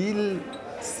viel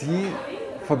sie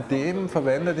von dem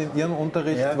verwendet in ihrem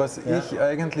Unterricht, was ich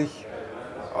eigentlich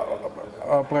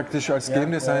praktisch als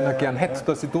Game Designer gern hätte,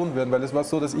 dass sie tun würden. Weil es war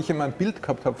so, dass ich immer ein Bild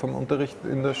gehabt habe vom Unterricht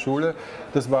in der Schule.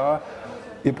 Das war,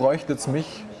 ihr bräuchtet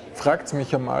mich, fragt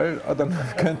mich einmal, dann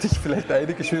könnte ich vielleicht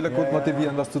einige Schüler gut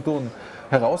motivieren, was zu tun.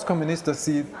 Herauskommen ist, dass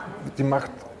die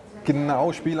macht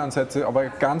genau Spielansätze, aber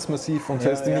ganz massiv und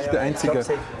das ist nicht der einzige.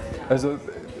 Also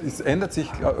es ändert sich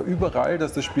überall,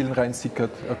 dass das Spielen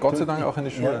reinsickert. Gott sei Dank auch in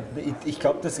die Schule. Ja, ich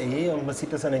glaube das und man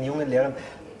sieht das an den jungen Lehrern.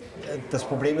 Das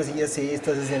Problem, was ich eher sehe, ist,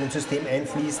 dass es in ein System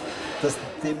einfließt, das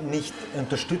dem nicht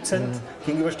unterstützend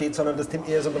gegenübersteht, sondern das dem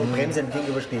eher so ein bisschen bremsend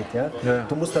gegenübersteht. Ja? Ja.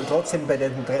 Du musst dann trotzdem bei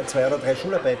den 2 oder 3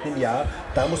 Schularbeiten im Jahr,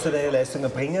 da musst du deine Leistung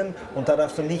erbringen und da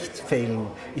darfst du nicht fehlen.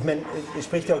 Ich meine, es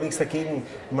spricht ja auch nichts dagegen,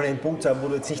 mal einen Punkt zu haben, wo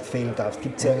du jetzt nicht fehlen darfst.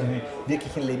 Gibt es ja im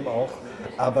wirklichen Leben auch,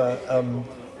 aber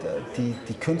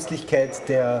die Künstlichkeit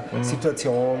der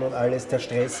Situation und alles, der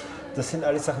Stress, das sind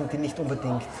alles Sachen, die nicht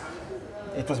unbedingt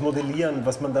etwas modellieren,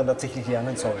 was man dann tatsächlich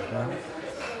lernen soll. Ne?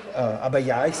 Aber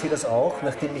ja, ich sehe das auch.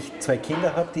 Nachdem ich 2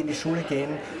 Kinder habe, die in die Schule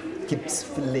gehen, gibt es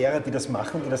Lehrer, die das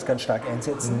machen, die das ganz stark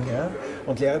einsetzen, ja?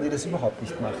 Und Lehrer, die das überhaupt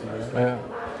nicht machen. Ja? Ja.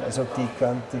 Also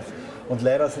und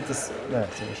leider sind das, naja,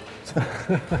 ist ja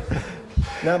nicht.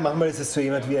 Na, manchmal ist es so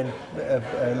jemand wie ein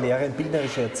Lehrer in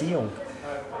bildnerischer Erziehung,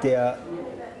 der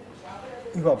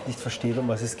überhaupt nicht versteht, um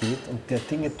was es geht und der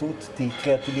Dinge tut, die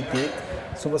Kreativität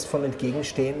sowas von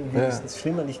entgegenstehen, wie es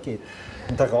schlimmer nicht geht.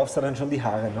 Und da raufst du dann schon die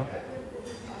Haare, ne?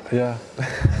 Ja,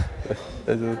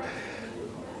 also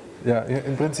ja,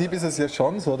 im Prinzip ist es ja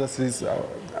schon so, dass sie es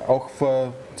auch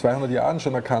vor 200 Jahren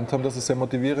schon erkannt haben, dass es sehr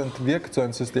motivierend wirkt, so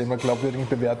ein System einer glaubwürdigen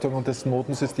Bewertung und das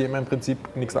Notensystem im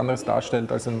Prinzip nichts anderes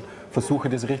darstellt, als ein Versuch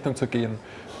in diese Richtung zu gehen.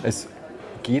 Es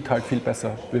geht halt viel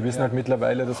besser. Wir wissen halt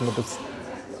mittlerweile, dass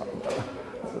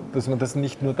man das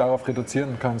nicht nur darauf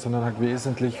reduzieren kann, sondern halt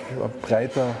wesentlich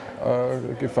breiter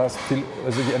gefasst.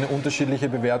 Also eine unterschiedliche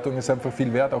Bewertung ist einfach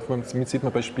viel wert, auch das sieht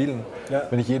man bei Spielen. Ja.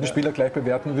 Wenn ich jeden Spieler gleich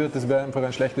bewerten würde, das wäre einfach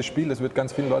ein schlechtes Spiel, das wird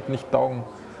ganz vielen Leuten nicht taugen.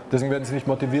 Deswegen werden sie nicht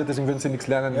motiviert, deswegen würden sie nichts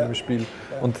lernen in dem Spiel.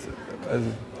 Ja. Und, also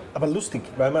aber lustig,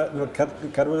 weil wir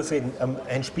gerade über das reden.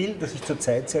 Ein Spiel, das ich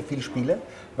zurzeit sehr viel spiele,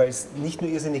 weil es nicht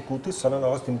nur irrsinnig gut ist, sondern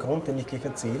auch aus dem Grund, den ich gleich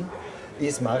erzähle,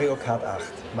 ist Mario Kart 8.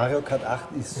 Mario Kart 8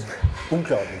 ist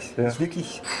unglaublich. Es ist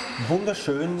wirklich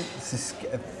wunderschön,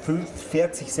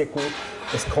 fährt sich sehr gut.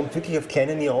 Es kommt wirklich auf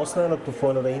kleine Nuancen an, ob du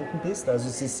vorne oder hinten bist. Also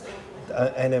es ist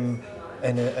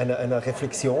einer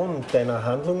Reflexion deiner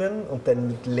Handlungen und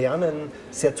deinem Lernen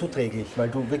sehr zuträglich, weil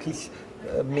du wirklich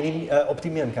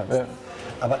optimieren kannst. Ja.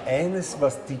 Aber eines,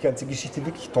 was die ganze Geschichte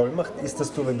wirklich toll macht, ist,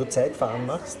 dass du, wenn du Zeitfahren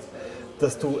machst,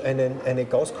 dass du eine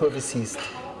Gaußkurve siehst,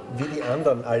 wie die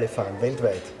anderen alle fahren,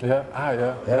 weltweit. Ja,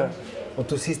 ja.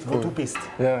 Und du siehst, wo du bist.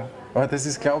 Ja, aber das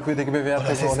ist glaubwürdige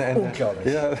Bewertung ohne Ende.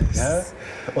 Unglaublich. Ja. Ja.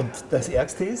 Und das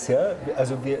Ärgste ist,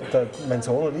 also mein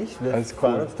Sohn und ich, wir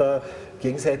fahren uns da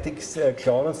gegenseitig,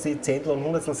 klauen uns die Zehntel und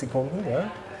Hundertstel Sekunden.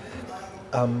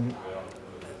 Ja.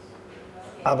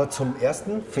 Aber zum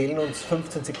ersten fehlen uns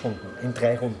 15 Sekunden in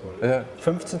 3 Runden. Ja.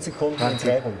 15 Sekunden in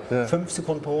 3 Runden. Ja. 5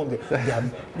 Sekunden pro Runde. Wir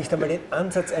haben nicht einmal den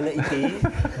Ansatz einer Idee,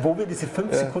 wo wir diese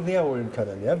 5 Sekunden herholen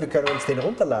können. Ja? Wir können uns den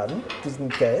runterladen, diesen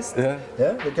Geist. Ja.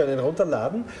 Ja? Wir können ihn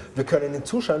runterladen, wir können ihn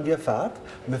zuschauen, wie er fährt.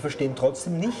 Und wir verstehen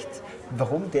trotzdem nicht,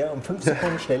 warum der um 5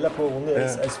 Sekunden schneller pro Runde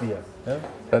ist als wir. Ja?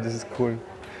 Ja, das ist cool.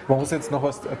 Man muss jetzt noch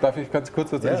was, darf ich ganz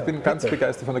kurz was sagen? Ich bin ganz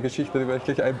begeistert von der Geschichte, die werde ich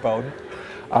gleich einbauen.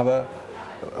 Aber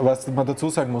was man dazu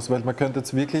sagen muss, weil man könnte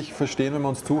jetzt wirklich verstehen, wenn man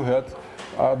uns zuhört,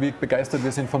 wie begeistert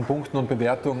wir sind von Punkten und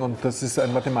Bewertungen und das ist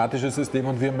ein mathematisches System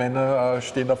und wir Männer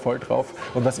stehen da voll drauf.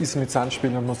 Und was ist mit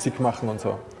Sandspielen und Musik machen und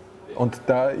so? Und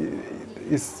da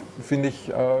ist, finde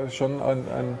ich, schon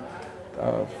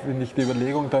finde ich die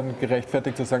Überlegung dann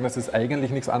gerechtfertigt zu sagen, dass es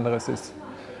eigentlich nichts anderes ist.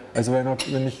 Also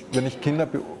wenn ich Kinder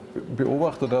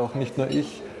beobachte oder auch nicht nur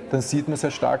ich, dann sieht man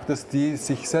sehr stark, dass die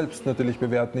sich selbst natürlich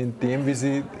bewerten, indem wie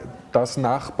sie das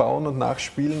nachbauen und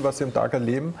nachspielen, was sie am Tag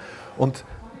erleben und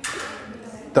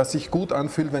das sich gut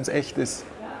anfühlt, wenn es echt ist,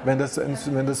 wenn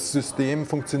das System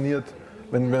funktioniert,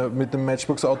 wenn man mit dem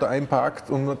Matchbox-Auto einparkt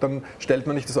und dann stellt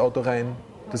man nicht das Auto rein.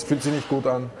 Das fühlt sich nicht gut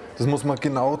an. Das muss man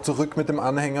genau zurück mit dem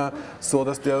Anhänger, so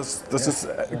dass es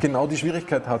genau die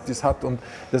Schwierigkeit hat, die es hat. Und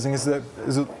deswegen ist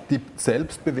also die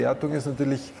Selbstbewertung ist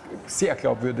natürlich sehr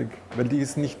glaubwürdig, weil die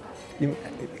ist nicht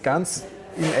ganz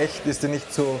in echt ist die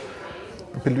nicht zu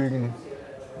belügen.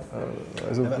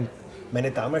 Also, meine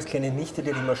damals kleine Nichte,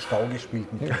 die hat immer Stau gespielt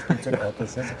mit den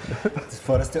Spielzeugautos. Ja. Das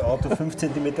vorderste Auto 5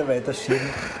 cm weiter schieben,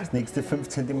 das nächste 5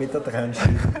 cm dran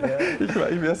schieben. Ja.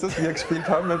 Ich weiß, dass wir gespielt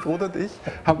haben, mein Bruder und ich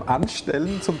haben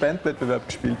Anstellen zum Bandwettbewerb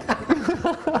gespielt.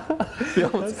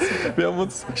 Wir haben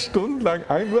uns stundenlang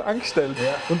nur angestellt.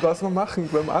 Ja. Und was wir machen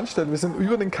beim Anstellen, wir sind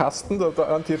über den Kasten, da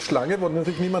an die Schlange, wo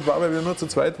natürlich niemand war, weil wir nur zu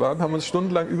zweit waren, haben uns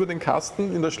stundenlang über den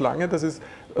Kasten in der Schlange, das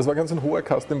war ganz ein hoher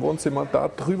Kasten im Wohnzimmer, da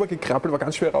drüber gekrabbelt, war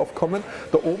ganz schwer raufkommen.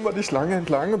 Da oben war die Schlange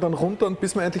entlang und dann runter, und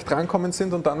bis wir endlich drankommen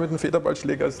sind und dann mit dem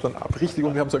Federballschläger ist es dann ab. Richtig,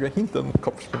 und wir haben sogar hinter den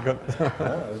Kopf spielen können.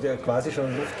 Ja, also der quasi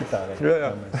schon Luftgitarre.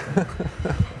 Ja.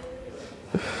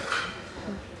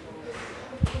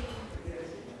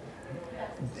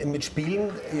 Mit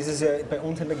Spielen ist es ja bei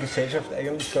uns in der Gesellschaft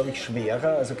eigentlich, glaube ich,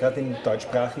 schwerer, also gerade im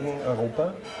deutschsprachigen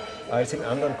Europa, als in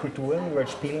anderen Kulturen, weil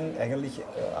Spielen eigentlich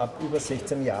ab über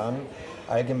 16 Jahren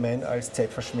allgemein als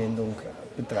Zeitverschwendung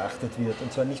betrachtet wird.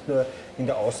 Und zwar nicht nur in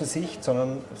der Außensicht,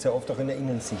 sondern sehr oft auch in der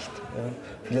Innensicht. Ja.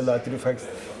 Viele Leute, die du fragst,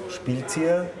 spielt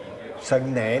ihr?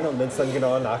 Sagen nein, und wenn es dann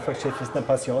genauer nachfragst, ist eine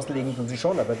Passions legen tun sie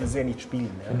schon, aber das ist ja nicht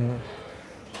Spielen. Ja. Mhm.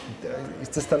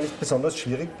 Ist das dann nicht besonders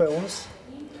schwierig bei uns,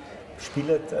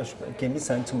 Spiele, Game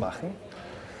Design zu machen?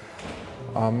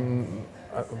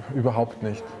 Überhaupt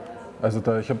nicht. Also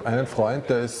ich habe einen Freund,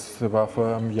 der war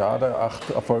vor einem Jahr der 8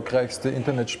 erfolgreichste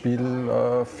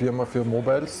Internetspielfirma für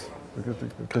Mobiles,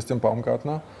 Christian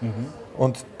Baumgartner. Mhm.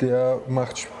 Und der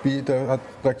hat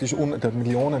praktisch der hat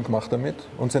Millionen gemacht damit.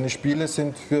 Und seine Spiele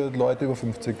sind für Leute über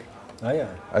 50. Ah ja.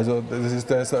 Also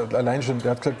der ist allein schon,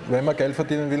 der hat gesagt, wenn man Geld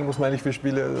verdienen will, muss man eigentlich für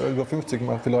Spiele über 50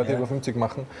 machen, für Leute über 50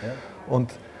 machen. Ja.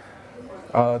 Und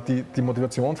die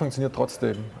Motivation funktioniert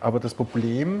trotzdem. Aber das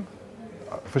Problem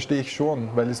verstehe ich schon,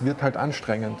 weil es wird halt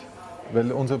anstrengend.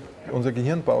 Weil unser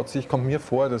Gehirn baut sich, kommt mir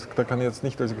vor, da kann ich jetzt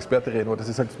nicht als Experte reden, aber das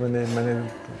ist halt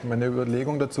meine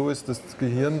Überlegung dazu, ist, dass das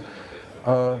Gehirn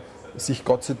sich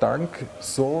Gott sei Dank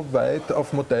so weit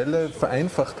auf Modelle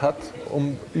vereinfacht hat,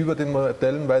 um über den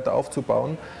Modellen weiter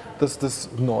aufzubauen, dass das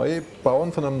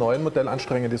Neubauen von einem neuen Modell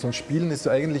anstrengend ist. Und Spielen ist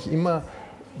eigentlich immer,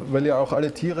 weil ja auch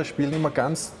alle Tiere spielen, immer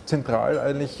ganz zentral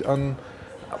eigentlich in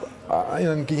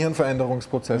einem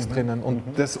Gehirnveränderungsprozess drinnen. Und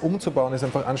das umzubauen ist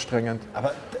einfach anstrengend.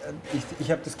 Aber ich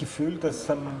habe das Gefühl, dass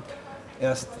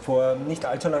erst vor nicht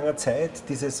allzu langer Zeit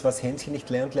dieses, was Hänschen nicht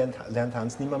lernt, lernt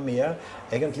Hans nimmer mehr,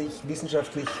 eigentlich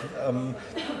wissenschaftlich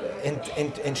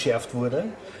entschärft wurde,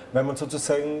 weil man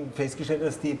sozusagen festgestellt hat,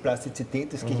 dass die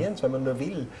Plastizität des Gehirns, wenn man nur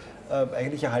will,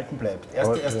 eigentlich erhalten bleibt.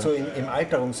 Erst so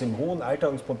im hohen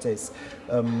Alterungsprozess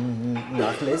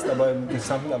nachlässt, aber im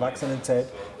gesamten Erwachsenenzeit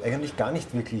eigentlich gar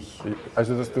nicht wirklich.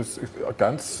 Also das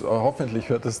ganz hoffentlich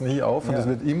hört das nie auf und das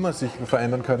wird immer sich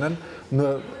verändern können.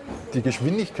 Nur die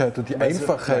Geschwindigkeit und die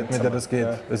Einfachheit, mit der das geht,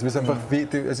 es ist einfach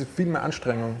es ist viel mehr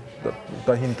Anstrengung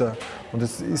dahinter. Und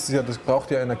das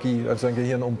braucht ja Energie, also ein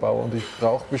Gehirnumbau. Und ich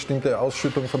brauche bestimmte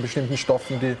Ausschüttung von bestimmten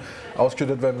Stoffen, die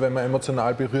ausgeschüttet werden, wenn man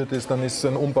emotional berührt ist, dann ist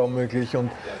ein Umbau möglich.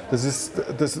 Und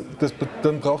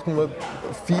dann braucht man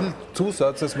viel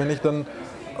Zusatz, als wenn ich dann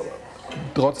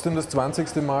trotzdem das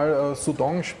 20. Mal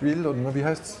Sudong spiele, oder wie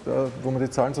heißt es, wo man die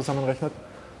Zahlen zusammenrechnet?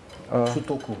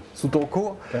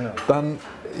 Sudoku, genau. Dann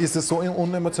ist es so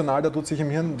unemotional, da tut sich im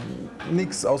Hirn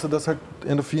nichts, außer dass halt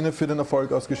Endorphine für den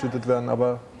Erfolg ausgeschüttet werden,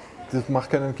 aber das macht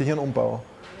keinen Gehirnumbau.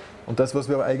 Und das, was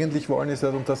wir eigentlich wollen, ist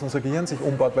ja, dass unser Gehirn sich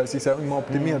umbaut, weil es sich ja immer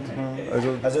optimiert.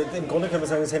 Also im Grunde kann man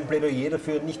sagen, es ist ein Plädoyer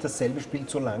dafür, nicht dasselbe Spiel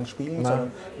zu lang spielen,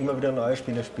 sondern immer wieder neue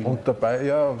Spiele spielen. Und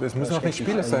dabei, es müssen auch nicht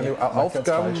Spiele sein,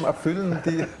 Aufgaben erfüllen,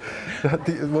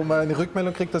 wo man eine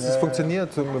Rückmeldung kriegt, dass es funktioniert.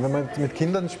 Wenn man mit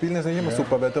Kindern spielt, ist es nicht immer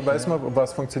super, weil da weiß man,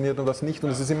 was funktioniert und was nicht. Und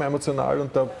es ist immer emotional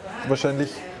und da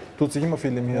wahrscheinlich tut sich immer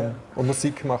viel im Hirn. Und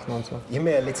Musik machen und so. Ich habe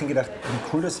mir ja letztens gedacht,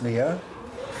 wie cool das wäre,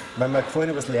 weil wir vorhin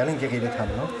über das Lernen geredet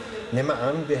haben. Ne? Nehmen wir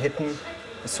an, wir hätten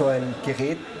so ein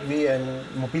Gerät wie ein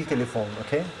Mobiltelefon,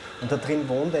 okay? Und da drin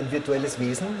wohnt ein virtuelles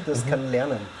Wesen, das kann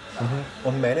lernen.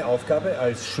 Und meine Aufgabe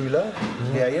als Schüler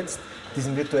wäre jetzt,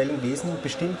 diesem virtuellen Wesen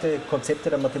bestimmte Konzepte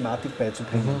der Mathematik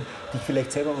beizubringen, die ich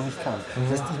vielleicht selber noch nicht kann.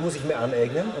 Das heißt, die muss ich mir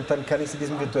aneignen und dann kann ich sie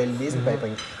diesem virtuellen Wesen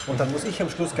beibringen. Und dann muss ich am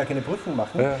Schluss gar keine Prüfung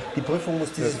machen. Ja. Die Prüfung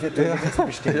muss dieses virtuelle Wesen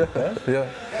bestehen. Ja.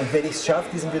 Und wenn ich es schaffe,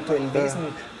 diesem virtuellen Wesen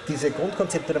diese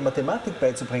Grundkonzepte der Mathematik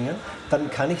beizubringen,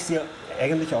 dann kann ich sie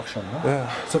eigentlich auch schon. Ne? Ja.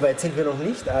 So weit sind wir noch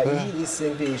nicht. AI ist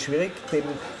irgendwie schwierig, denn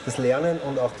das Lernen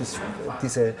und auch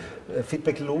diese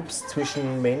Feedback-Loops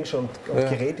zwischen Mensch und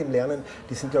Gerät im Lernen,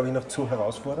 die sind, glaube ich, noch zu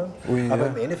herausfordernd. Aber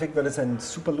im Endeffekt war das ein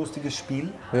super lustiges Spiel.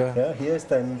 Ja. Ja, hier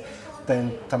ist dein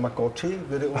Tamagotchi,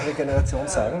 würde unsere Generation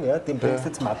sagen. Ja, dem bringst du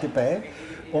jetzt Mathe bei.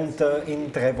 Und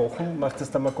in 3 Wochen macht das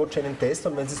Tamagotchi einen Test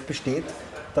und wenn es besteht,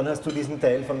 dann hast du diesen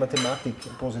Teil von Mathematik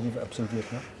positiv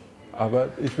absolviert. Ne? Aber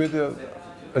ich würde,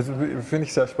 also finde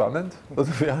ich sehr spannend,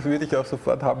 also würde ich auch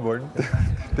sofort haben wollen,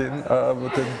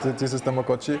 dieses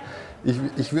Tamagotchi.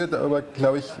 Ich würde aber,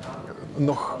 glaube ich,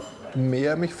 noch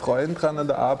mehr mich freuen dran an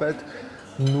der Arbeit,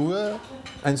 nur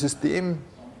ein System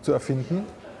zu erfinden.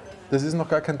 Das ist noch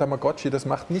gar kein Tamagotchi, das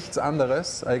macht nichts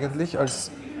anderes eigentlich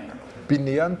als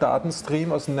binären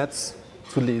Datenstream aus dem Netz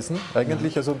zu lesen,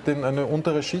 eigentlich, also eine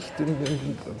untere Schicht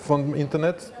vom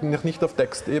Internet, nicht auf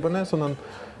Textebene, sondern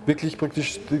wirklich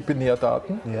praktisch die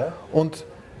Binärdaten. Ja. Und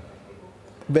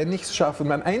wenn ich es schaffe,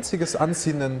 mein einziges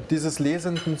Ansinnen dieses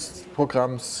lesenden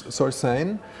Programms soll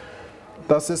sein,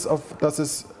 dass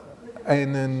es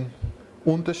einen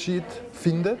Unterschied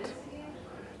findet,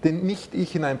 den nicht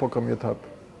ich hineinprogrammiert habe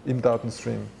im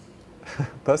Datenstream.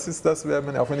 Das wäre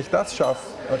meine, auch wenn ich das schaffe,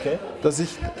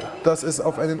 dass es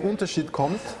auf einen Unterschied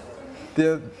kommt,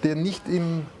 der nicht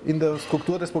in der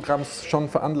Struktur des Programms schon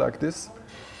veranlagt ist,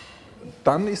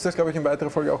 dann ist das, glaube ich, in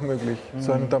weiterer Folge auch möglich,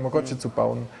 so einen Tamagotchi zu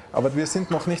bauen. Aber wir sind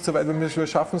noch nicht so weit, wir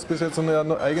schaffen es bis jetzt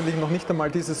eigentlich noch nicht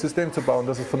einmal dieses System zu bauen,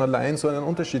 dass es von allein so einen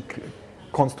Unterschied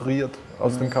konstruiert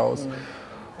aus dem Chaos.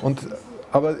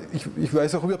 Aber ich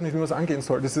weiß auch überhaupt nicht, wie man es angehen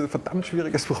soll. Das ist ein verdammt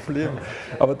schwieriges Problem.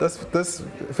 Aber das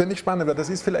finde ich spannend, weil das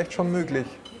ist vielleicht schon möglich.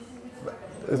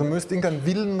 Also man müsste irgendeinen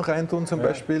Willen reintun zum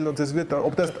Beispiel und das wird,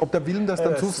 ob der Willen das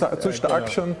dann zu stark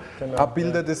schon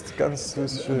abbildet, ist ganz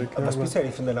schwierig. Was bist du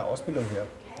eigentlich von deiner Ausbildung her?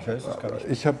 Ich weiß das gar nicht.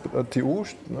 Ich habe TU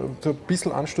so ein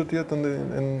bisschen anstudiert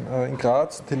in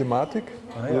Graz, Telematik,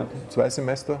 2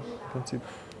 Semester im Prinzip.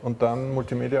 Und dann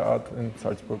Multimedia Art in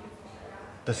Salzburg.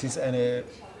 Das ist eine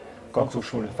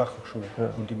Fachhochschule,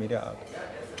 Multimedia Art.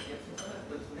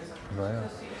 Naja.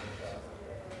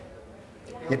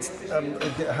 Jetzt habe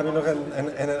ich noch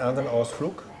einen anderen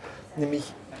Ausflug,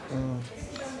 nämlich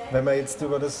wenn wir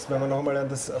nochmal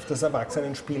auf das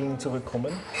Erwachsenenspielen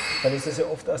zurückkommen, dann ist das ja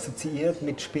oft assoziiert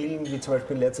mit Spielen wie zum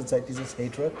Beispiel in letzter Zeit dieses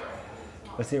Hatred.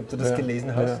 Ich weiß nicht, ob du das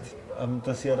gelesen hast,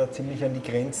 dass ja da ziemlich an die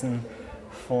Grenzen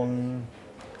von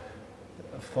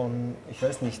ich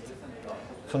weiß nicht,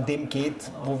 von dem geht,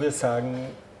 wo wir sagen,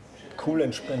 cool,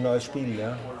 ein neues Spiel,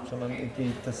 ja, sondern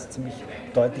irgendwie das ziemlich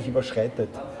deutlich überschreitet.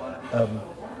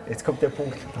 Jetzt kommt der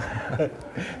Punkt.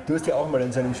 Du hast ja auch mal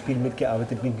in so einem Spiel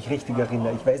mitgearbeitet, wenn ich mich richtig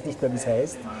erinnere. Ich weiß nicht mehr, wie es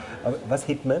heißt. Aber was,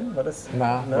 Hitman? War das?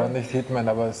 Nein, war nicht Hitman,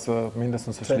 aber es war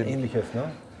mindestens so schlimm. Ein ähnliches, ne?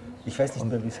 Ich weiß nicht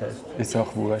mehr, wie es heißt. Ist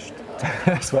auch wurscht.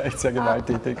 Es war echt sehr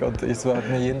gewalttätig und es hat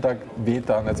mir jeden Tag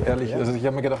wehgetan, jetzt ehrlich. Also ich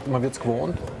habe mir gedacht, man wird es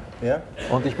gewohnt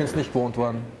und ich bin es nicht gewohnt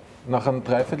worden. Nach einem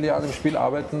Dreivierteljahr im Spiel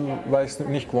arbeiten war ich es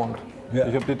nicht gewohnt. Ja.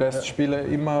 Ich habe die Testspiele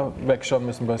immer wegschauen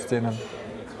müssen bei Szenen.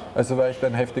 Also war echt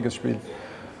ein heftiges Spiel.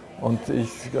 Und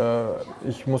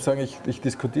ich muss sagen, ich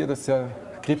diskutiere das sehr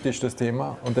kritisch, das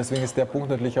Thema. Und deswegen ist der Punkt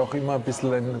natürlich auch immer ein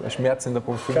bisschen ein schmerzender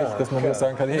Punkt für mich, dass man mir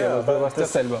sagen kann, hey, du warst ja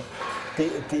selber.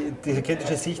 Diese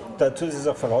kritische Sicht, dazu ist es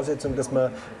auch Voraussetzung, dass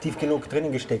man tief genug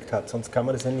drinnen gesteckt hat. Sonst kann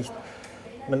man das ja nicht.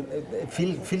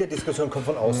 Viele Diskussionen kommen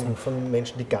von außen, von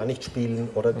Menschen, die gar nicht spielen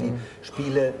oder die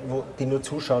Spiele, die nur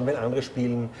zuschauen, wenn andere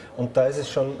spielen. Und da ist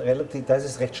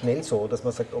es recht schnell so, dass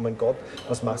man sagt, oh mein Gott,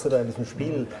 was machst du da in diesem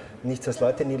Spiel? Nichts als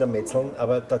Leute niedermetzeln,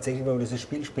 aber tatsächlich, wenn man dieses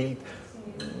Spiel spielt,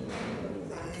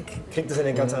 kriegt das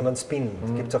einen ganz anderen Spin.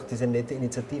 Es gibt auch diese nette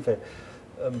Initiative,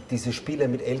 diese Spiele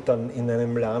mit Eltern in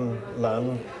einem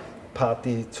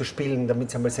LAN-Party zu spielen,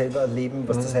 damit sie einmal selber erleben,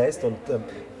 was das heißt und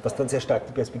was dann sehr stark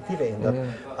die Perspektive ändert.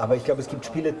 Aber ich glaube, es gibt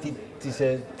Spiele, die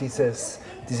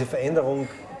diese Veränderung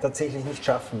tatsächlich nicht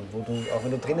schaffen, wo du, auch wenn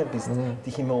du drinnen bist,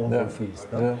 dich immer unwohl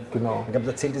fühlst. Ne? Ja, genau. Ich glaube,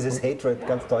 da zählt dieses Hatred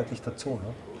ganz deutlich dazu.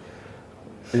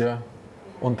 Ne? Ja,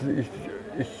 und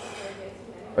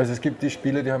also es gibt die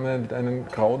Spiele, die haben ein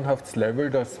grauenhaftes Level,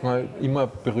 dass man immer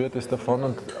berührt ist davon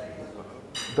und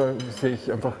da sehe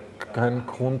ich einfach keinen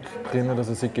Grund drin, dass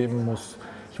es sie geben muss.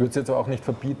 Ich würde es jetzt auch nicht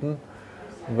verbieten,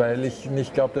 weil ich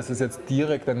nicht glaube, dass es jetzt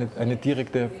direkt eine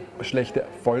direkte schlechte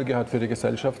Folge hat für die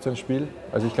Gesellschaft, so ein Spiel.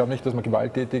 Also ich glaube nicht, dass man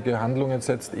gewalttätige Handlungen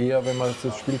setzt, eher wenn man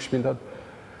das Spiel gespielt hat.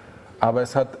 Aber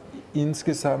es hat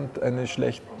insgesamt einen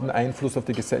schlechten Einfluss auf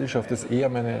die Gesellschaft. Das ist eher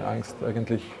meine Angst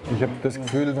eigentlich. Ich habe das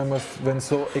Gefühl, wenn es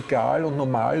so egal und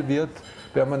normal wird,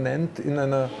 permanent in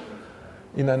einer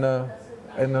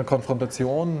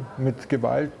Konfrontation mit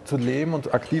Gewalt zu leben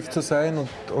und aktiv zu sein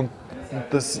und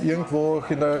das irgendwo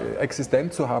in der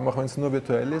Existenz zu haben, auch wenn es nur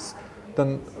virtuell ist,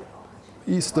 dann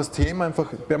ist das Thema einfach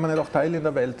permanent auch Teil in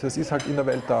der Welt. Es ist halt in der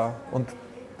Welt da. Und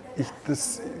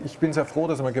ich bin sehr froh,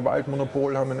 dass wir ein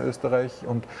Gewaltmonopol haben in Österreich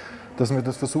und dass wir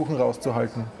das versuchen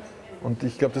rauszuhalten. Und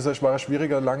ich glaube, das war ein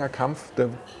schwieriger, langer Kampf, der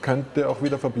könnte auch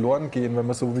wieder verloren gehen, wenn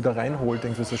man so wieder reinholt,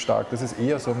 irgendwie so stark. Das ist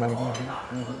eher so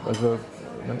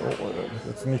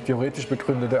jetzt nicht theoretisch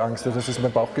begründete Angst, das ist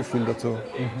mein Bauchgefühl dazu.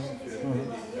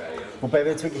 Wobei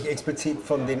wir jetzt wirklich explizit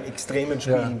von den extremen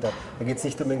Spielen, da geht es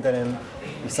nicht um irgendeinen,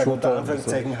 ich sage unter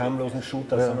Anführungszeichen, harmlosen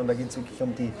Shooter, sondern da geht es wirklich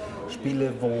um die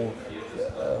Spiele, wo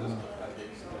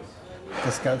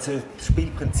das ganze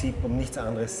Spielprinzip um nichts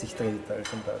anderes sich dreht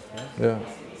als um das. Ne? Ja.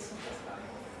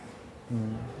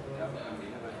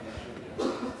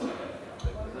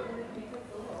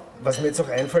 Was mir jetzt auch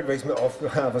einfällt, weil es mir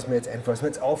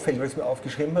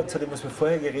aufgeschrieben habe, zu dem, was wir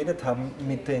vorher geredet haben,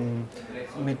 in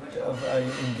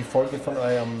die Folge von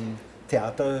eurem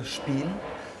Theaterspiel,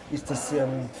 ist das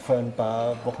vor ein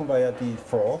paar Wochen war ja die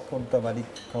Frog und da war die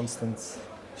Constance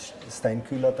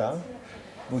Steinkühler da,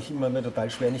 wo ich immer mir total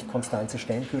schwer, nicht Konstanze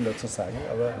Steinkühler zu sagen,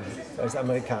 aber als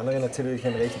Amerikanerin hat sie natürlich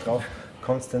ein Recht drauf,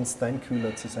 Constance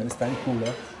Steinkühler zu sein,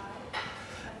 Steinkühler.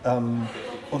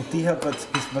 Und die hat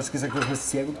was gesagt, was mir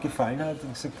sehr gut gefallen hat,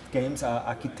 und gesagt, Games are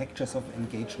Architectures of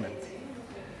Engagement.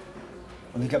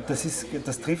 Und ich glaube,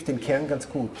 das trifft den Kern ganz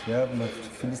gut. Ja? Man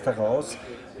findet heraus,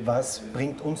 was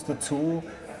bringt uns dazu,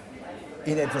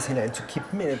 in etwas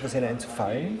hineinzukippen, in etwas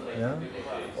hineinzufallen. Ja?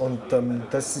 Und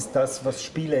das ist das, was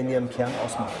Spiele in ihrem Kern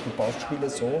ausmacht. Du baust Spiele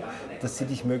so, dass sie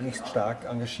dich möglichst stark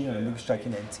engagieren, möglichst stark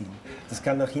hineinziehen. Das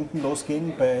kann nach hinten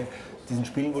losgehen bei diesen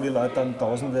Spielen, wo die Leute dann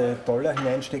tausende $,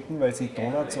 hineinstecken, weil sie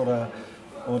Donuts oder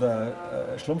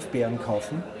Schlumpfbeeren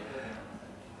kaufen.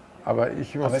 Aber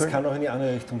es kann auch in die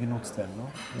andere Richtung genutzt werden.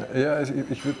 Ne? Ja, also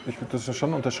ich würd das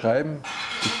schon unterschreiben.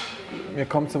 Mir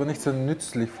kommt es aber nicht so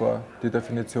nützlich vor, die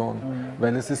Definition.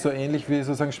 Weil es ist so ähnlich wie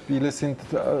sozusagen Spiele sind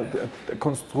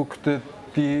Konstrukte,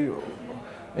 die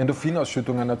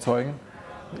Endorphinausschüttungen erzeugen.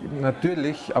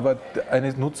 Natürlich, aber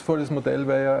ein nutzvolles Modell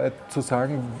wäre ja zu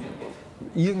sagen,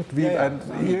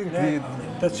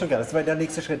 das ist schon klar, das war der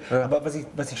nächste Schritt. Ja. Aber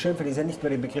was ich schön finde, ist ja nicht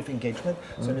nur der Begriff Engagement,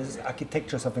 sondern es ist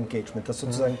Architectures of Engagement, dass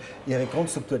sozusagen ihre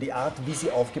Grundstruktur, die Art, wie sie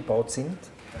aufgebaut sind,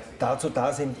 dazu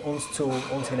da sind, uns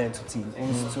hineinzuziehen,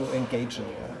 uns zu engagieren.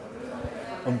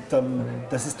 Und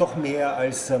das ist doch mehr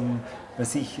als,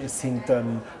 es sind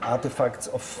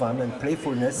Artifacts of Fun and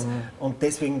Playfulness und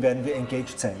deswegen werden wir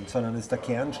engaged sein, sondern der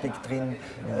Kern steckt drin,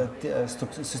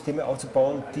 Systeme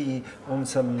aufzubauen, die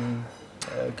uns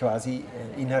quasi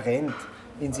inhärent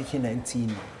in sich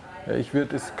hineinziehen. Ja,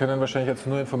 es können wahrscheinlich jetzt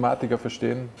nur Informatiker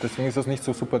verstehen, deswegen ist das nicht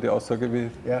so super die Aussage wie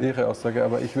Ihre Aussage,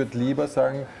 aber ich würde lieber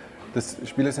sagen, dass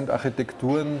Spiele sind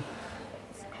Architekturen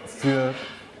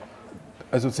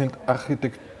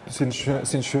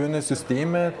sind schöne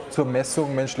Systeme zur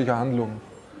Messung menschlicher Handlung.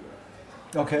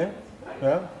 Okay,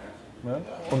 ja.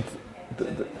 Und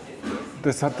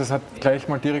das hat gleich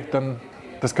mal direkt dann,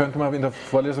 das könnte man in der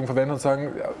Vorlesung verwenden und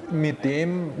sagen, mit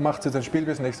dem macht es jetzt ein Spiel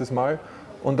bis nächstes Mal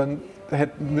und dann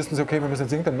müssten sie, wir müssen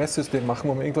jetzt irgendein Messsystem machen,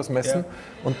 wo wir irgendwas messen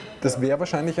und das wäre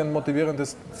wahrscheinlich ein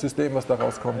motivierendes System, was da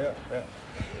rauskommt. Ja.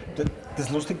 Das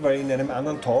ist lustig, weil in einem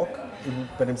anderen Talk,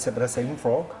 bei derselben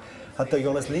Frog, hat der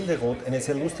Jonas Linderoth eine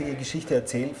sehr lustige Geschichte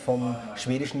erzählt vom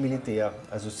schwedischen Militär.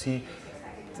 Also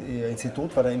ihr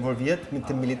Institut war da involviert mit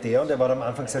dem Militär und er war am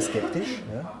Anfang sehr skeptisch,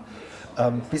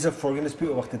 bis er Folgendes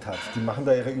beobachtet hat. Die machen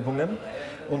da ihre Übungen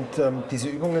und diese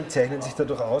Übungen zeichnen sich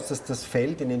dadurch aus, dass das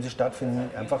Feld, in dem sie stattfinden,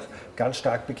 einfach ganz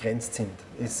stark begrenzt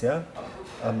ist. Ja?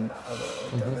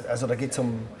 Also da geht es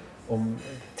um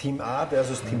Team A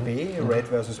versus Team B, Red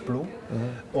versus Blue.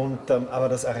 Und, aber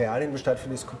das Areal, in dem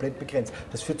stattfindet, ist komplett begrenzt.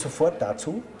 Das führt sofort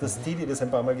dazu, dass die das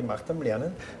ein paar Mal gemacht haben,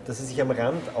 lernen, dass sie sich am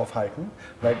Rand aufhalten,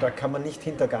 weil da kann man nicht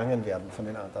hintergangen werden von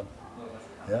den anderen.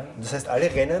 Ja? Das heißt,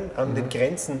 alle rennen an den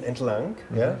Grenzen entlang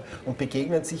und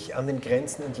begegnen sich an den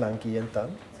Grenzen entlang gehend dann,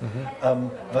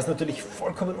 was natürlich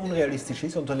vollkommen unrealistisch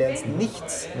ist und du lernst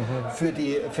nichts für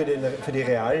den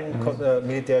realen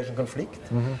militärischen Konflikt,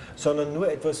 sondern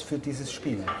nur etwas für dieses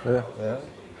Spiel. Ja. Ja?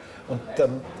 Und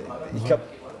ich glaube,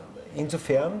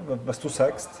 insofern, was du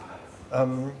sagst,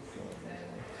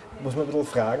 muss man ein bisschen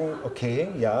fragen, okay,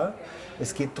 ja,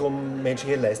 es geht darum,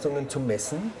 menschliche Leistungen zu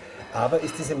messen, Aber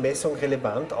ist diese Messung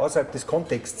relevant außerhalb des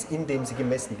Kontexts, in dem sie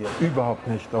gemessen wird? Überhaupt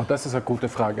nicht. Auch das ist eine gute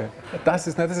Frage. Das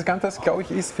glaube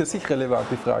ich, ist für sich relevant,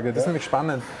 die Frage. Das ist nämlich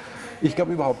spannend. Ich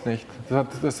glaube überhaupt nicht.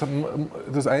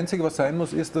 Das Einzige, was sein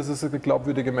muss, ist, dass es eine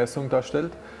glaubwürdige Messung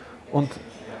darstellt. Und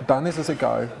dann ist es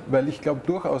egal, weil ich glaube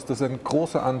durchaus, dass ein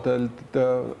großer Anteil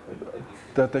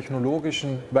der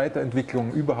technologischen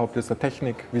Weiterentwicklung überhaupt ist, der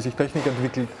Technik, wie sich Technik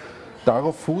entwickelt,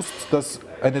 darauf fußt, dass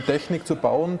eine Technik zu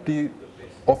bauen, die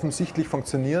offensichtlich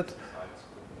funktioniert,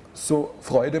 so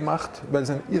Freude macht, weil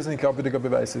es ein irrsinnig glaubwürdiger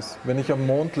Beweis ist. Wenn ich am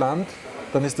Mond lande,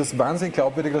 dann ist das wahnsinnig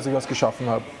glaubwürdig, dass ich was geschaffen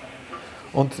habe.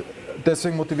 Und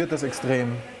deswegen motiviert das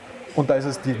extrem. Und da ist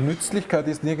es, die Nützlichkeit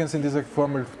ist nirgends in dieser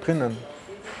Formel drinnen.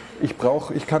 Ich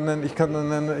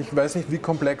weiß nicht, wie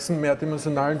komplexen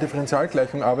mehrdimensionalen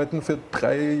Differentialgleichungen arbeiten für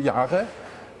 3 Jahre,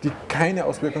 die keine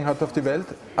Auswirkung hat auf die Welt,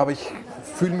 aber ich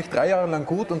fühle mich 3 Jahre lang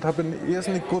gut und habe einen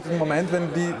irrsinnig guten Moment,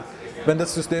 wenn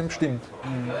das System stimmt.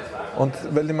 Und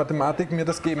weil die Mathematik mir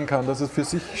das geben kann, dass es für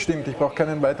sich stimmt. Ich brauche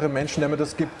keinen weiteren Menschen, der mir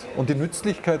das gibt. Und die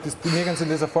Nützlichkeit ist nirgends in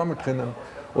dieser Formel drinnen.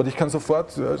 Und ich kann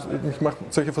sofort, ich mache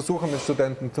solche Versuche mit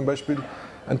Studenten, zum Beispiel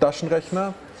ein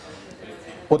Taschenrechner,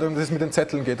 oder wenn es mit den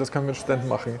Zetteln geht, das kann man mit Studenten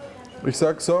machen. Ich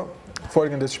sage so,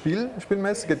 folgendes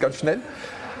Spielmess, geht ganz schnell.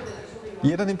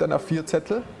 Jeder nimmt einen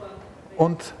A4-Zettel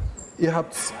und ihr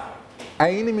habt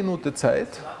 1 Minute Zeit,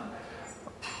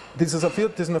 diesen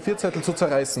A4-Zettel zu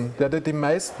zerreißen. Der die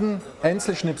meisten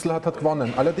Einzelschnipsel hat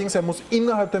gewonnen. Allerdings, er muss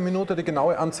innerhalb der Minute die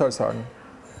genaue Anzahl sagen.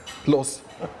 Los.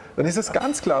 Dann ist es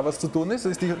ganz klar, was zu tun ist.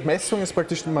 Die Messung ist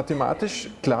praktisch mathematisch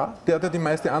klar. Der die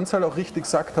meiste Anzahl auch richtig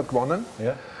sagt, hat gewonnen.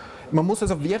 Ja. Man muss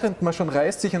also, während man schon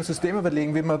reißt, sich ein System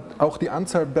überlegen, wie man auch die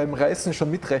Anzahl beim Reißen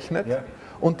schon mitrechnet. Ja.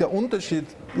 Und der Unterschied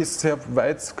ist sehr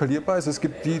weit skalierbar. Also es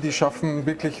gibt die schaffen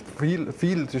wirklich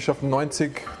viel, die schaffen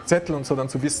 90 Zettel und so dann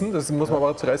zu wissen. Das muss man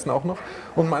aber zu reißen auch noch.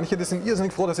 Und manche, die sind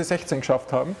irrsinnig froh, dass sie 16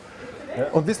 geschafft haben. Ja.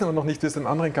 Und wissen aber noch nicht, wie es den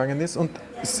anderen gegangen ist. Und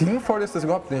sinnvoll ist das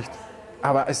überhaupt nicht.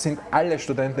 Aber es sind alle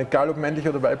Studenten, egal ob männlich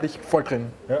oder weiblich, voll drin.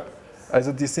 Ja.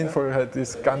 Also die Sinnvollheit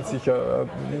ist ganz sicher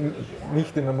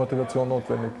nicht in der Motivation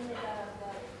notwendig.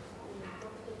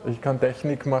 Ich kann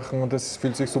Technik machen und das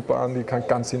fühlt sich super an, die kann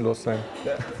ganz sinnlos sein.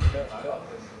 Ja.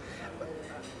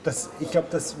 Ich glaube,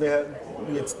 das wäre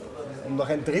jetzt, um noch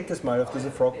ein drittes Mal auf diese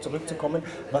Frog zurückzukommen,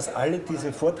 was alle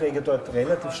diese Vorträge dort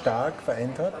relativ stark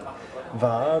vereint hat,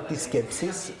 war die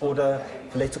Skepsis oder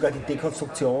vielleicht sogar die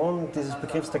Dekonstruktion dieses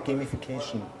Begriffs der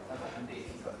Gamification.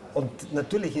 Und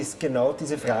natürlich ist genau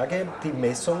diese Frage, die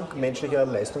Messung menschlicher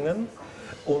Leistungen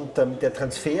und der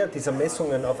Transfer dieser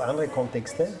Messungen auf andere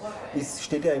Kontexte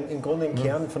steht ja im Grunde im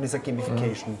Kern von dieser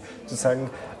Gamification. Zu sagen,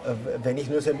 wenn ich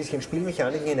nur so ein bisschen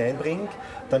Spielmechaniken hineinbringe,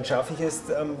 dann schaffe ich es,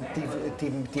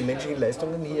 die menschlichen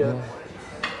Leistungen hier,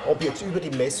 ob jetzt über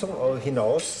die Messung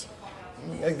hinaus,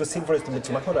 irgendwas Sinnvolles damit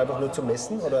zu machen oder einfach nur zu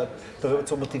messen oder darüber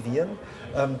zu motivieren.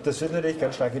 Das wird natürlich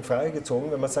ganz stark in Frage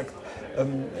gezogen, wenn man sagt,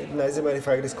 na, ist immer eine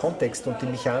Frage des Kontexts und die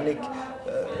Mechanik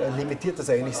limitiert das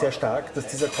eigentlich sehr stark, dass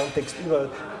dieser Kontext über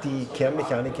die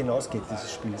Kernmechanik hinausgeht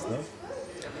dieses Spiels. Ne?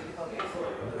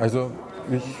 Also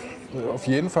auf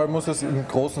jeden Fall muss es im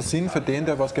großen Sinn für den,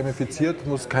 der was gamifiziert,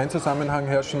 muss kein Zusammenhang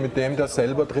herrschen mit dem, der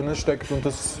selber drinnen steckt und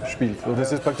das spielt. Und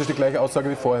das ist praktisch die gleiche Aussage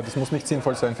wie vorher. Das muss nicht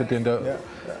sinnvoll sein für den,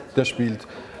 der spielt.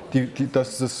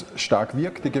 Dass das stark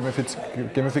wirkt, die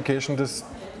Gamification,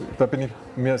 da bin ich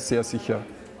mir sehr sicher.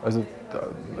 Also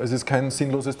es ist kein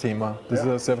sinnloses Thema, das ist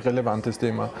ein sehr relevantes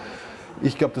Thema.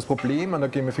 Ich glaube, das Problem an der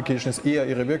Gamification ist eher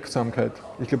ihre Wirksamkeit.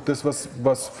 Ich glaube, das,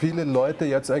 was viele Leute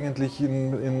jetzt eigentlich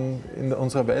in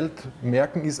unserer Welt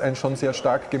merken, ist ein schon sehr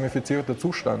stark gamifizierter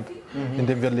Zustand, in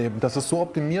dem wir leben. Dass es so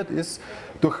optimiert ist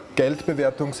durch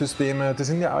Geldbewertungssysteme, das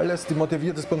sind ja alles, das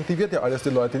motiviert ja alles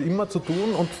die Leute, immer zu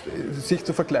tun und sich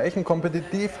zu vergleichen,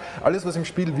 kompetitiv. Alles, was im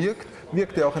Spiel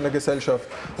wirkt ja auch in der Gesellschaft.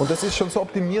 Und das ist schon so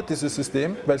optimiert, dieses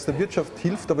System, weil es der Wirtschaft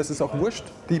hilft, aber es ist auch wurscht.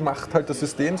 Die macht halt das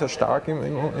System sehr stark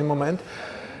im Moment,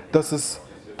 dass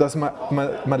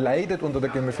man leidet unter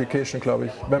der Gamification, glaube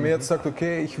ich. Weil man jetzt sagt,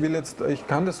 okay, ich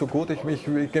kann das so gut,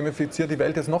 ich gamifiziere die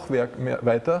Welt jetzt noch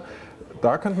weiter.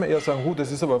 Da könnte man eher sagen,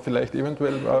 das ist aber vielleicht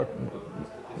eventuell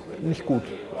nicht gut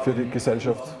für die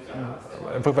Gesellschaft.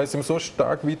 Einfach weil es eben so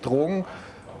stark wie Drogen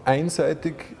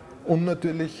einseitig,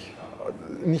 unnatürlich,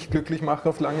 nicht glücklich macht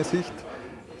auf lange Sicht,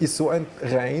 ist so ein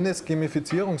reines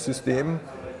Gamifizierungssystem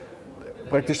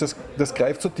praktisch, das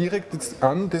greift so direkt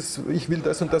an, ich will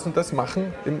das und das und das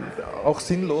machen, auch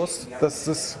sinnlos, dass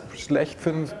das schlecht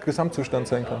für den Gesamtzustand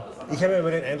sein kann. Ich habe immer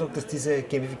den Eindruck, dass diese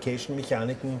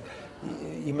Gamification-Mechaniken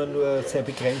immer nur sehr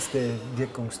begrenzte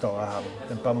Wirkungsdauer haben.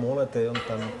 Ein paar Monate und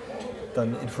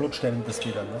dann entflutscht einem das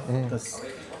wieder. Ne? Und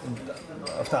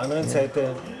auf der anderen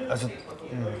Seite, also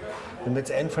Wenn mir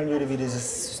jetzt einfallen würde, wie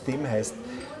dieses System heißt,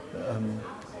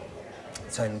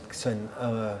 so ein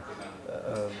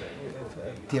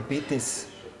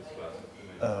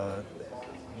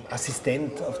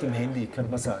Diabetes-Assistent auf dem Handy,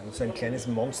 könnte man sagen, so ein kleines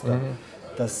Monster,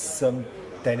 das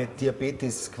deine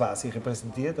Diabetes quasi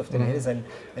repräsentiert. Auf dem Handy ist eine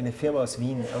Firma aus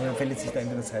Wien, aber mir fällt jetzt nicht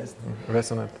ein, wie das heißt. Ich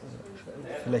weiß ja nicht.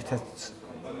 Vielleicht heißt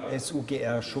es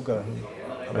SUGR, Sugar.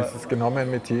 Es ist genau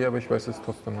mein Metier, aber ich weiß es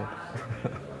trotzdem nicht.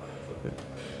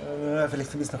 Vielleicht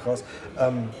finde ich es noch raus.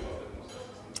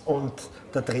 Und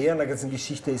der Dreh an der ganzen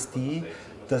Geschichte ist die,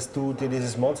 dass du dir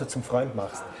dieses Monster zum Freund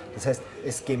machst. Das heißt,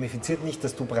 es gamifiziert nicht,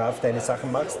 dass du brav deine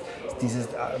Sachen machst, diese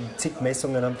zig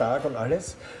Messungen am Tag und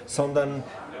alles, sondern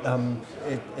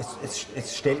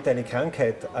es stellt deine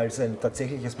Krankheit als ein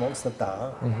tatsächliches Monster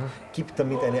dar, gibt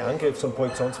damit eine Angriffs- und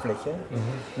Projektionsfläche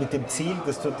mit dem Ziel,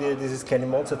 dass du dir dieses kleine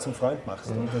Monster zum Freund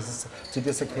machst. Und das ist zu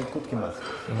dieser Krieg gut gemacht.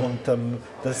 Und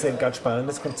das ist ein ganz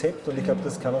spannendes Konzept und ich glaube,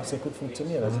 das kann auch sehr gut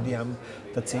funktionieren. Also die haben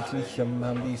tatsächlich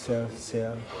haben die sehr,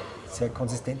 sehr, sehr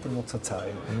konsistente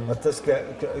Nutzerzahlen. Und das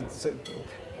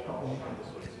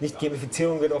nicht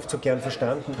Gamifizierung wird oft so gern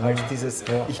verstanden als dieses,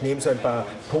 ich nehme so ein paar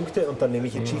Punkte und dann nehme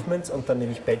ich Achievements und dann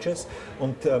nehme ich Badges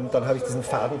und dann habe ich diesen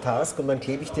Faden-Task und dann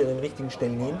klebe ich dir an den richtigen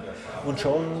Stellen hin und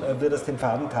schon wird aus dem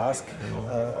Faden-Task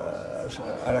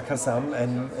à la Kazam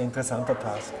ein interessanter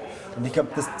Task. Und ich glaube,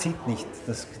 das zieht nicht,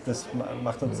 das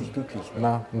macht uns nicht glücklich.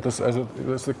 Nein, und das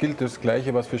gilt das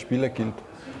Gleiche, was für Spieler gilt.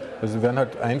 Also werden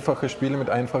halt einfache Spiele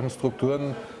mit einfachen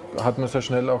Strukturen, hat man sehr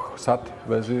schnell auch satt,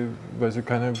 weil sie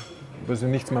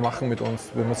nichts mehr machen mit uns,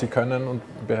 wenn wir sie können und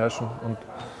beherrschen. Und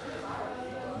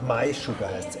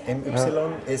MySugar heißt es,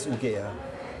 MYSUGR.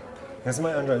 Kannst du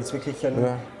mal anschauen, das ist wirklich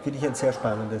finde ich ein sehr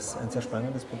spannendes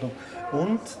Produkt.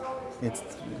 Und jetzt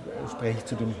spreche ich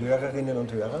zu den Hörerinnen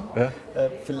und Hörern. Ja.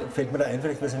 Fällt mir da ein,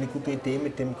 vielleicht wäre es eine gute Idee,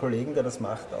 mit dem Kollegen, der das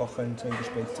macht, auch so ein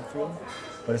Gespräch zu führen,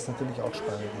 weil das natürlich auch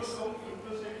spannend ist.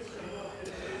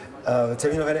 Jetzt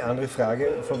habe ich noch eine andere Frage,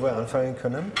 von wo wir anfangen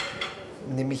können,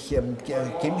 nämlich Game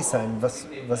Design. Was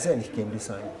ist eigentlich Game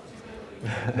Design?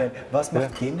 Nein, was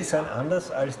macht Game Design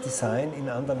anders als Design in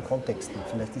anderen Kontexten?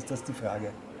 Vielleicht ist das die Frage.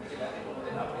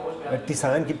 Weil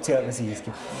Design gibt es ja, es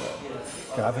gibt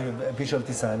Grafik, Visual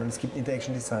Design und es gibt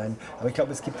Interaction Design, aber ich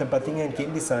glaube, es gibt ein paar Dinge in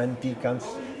Game Design, die ganz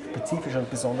spezifisch und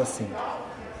besonders sind.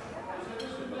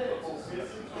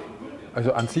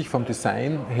 Also an sich vom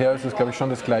Design her ist es, glaube ich, schon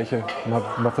das Gleiche. Man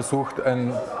versucht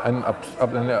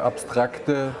eine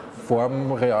abstrakte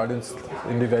Form real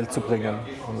in die Welt zu bringen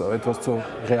und etwas zu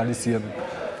realisieren.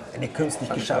 Eine künstlich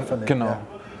geschaffene. Genau. Ja.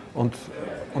 Und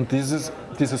dieses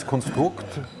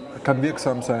Konstrukt kann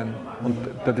wirksam sein. Und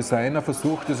der Designer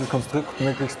versucht, dieses Konstrukt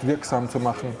möglichst wirksam zu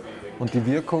machen. Und die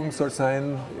Wirkung soll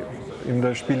sein in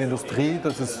der Spielindustrie,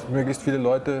 dass es möglichst viele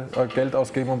Leute Geld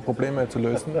ausgeben, um Probleme zu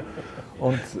lösen.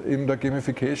 Und in der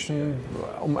Gamification,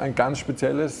 um ein ganz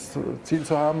spezielles Ziel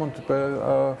zu haben und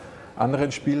bei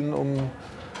anderen Spielen, um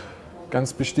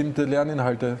ganz bestimmte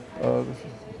Lerninhalte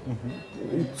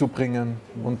zu bringen.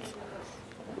 Und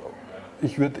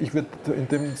ich würd in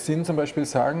dem Sinn zum Beispiel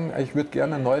sagen, ich würde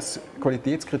gerne ein neues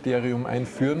Qualitätskriterium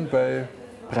einführen bei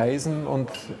Preisen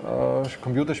und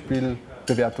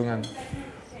Computerspielbewertungen.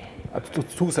 Also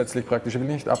zusätzlich praktisch. Ich will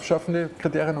nicht abschaffen die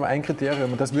Kriterien, aber ein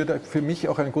Kriterium. Und das würde für mich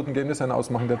auch einen guten Game Designer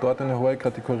ausmachen, der dort eine hohe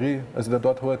Kategorie, also der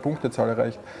dort hohe Punktezahl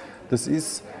erreicht. Das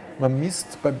ist, man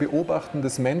misst beim Beobachten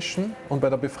des Menschen und bei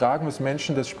der Befragung des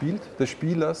Menschen, des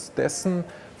Spielers, dessen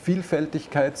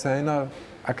Vielfältigkeit seiner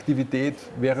Aktivität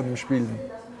während dem Spielen.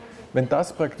 Wenn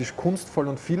das praktisch kunstvoll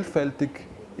und vielfältig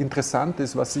interessant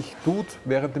ist, was sich tut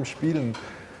während dem Spielen,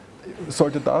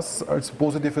 sollte das als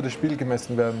positiv für das Spiel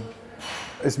gemessen werden.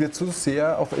 Es wird zu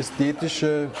sehr auf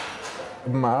ästhetische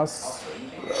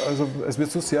also es wird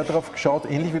zu sehr darauf geschaut,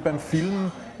 ähnlich wie beim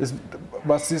Film,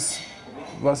 was ist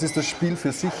das Spiel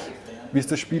für sich, wie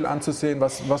ist das Spiel anzusehen,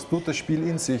 was tut das Spiel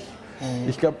in sich.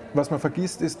 Ich glaube, was man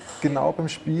vergisst, ist, genau beim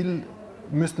Spiel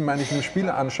müssten wir eigentlich den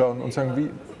Spieler anschauen und sagen,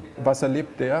 was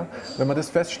erlebt der? Wenn man das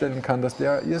feststellen kann, dass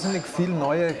der irrsinnig viel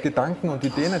neue Gedanken und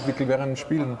Ideen entwickelt während dem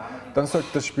Spielen, dann sollte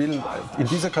das Spiel in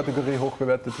dieser Kategorie hoch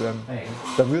bewertet werden.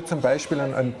 Da würde zum Beispiel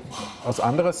ein aus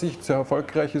anderer Sicht sehr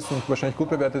erfolgreiches und wahrscheinlich gut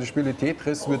bewertetes Spiel wie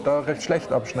Tetris wird da recht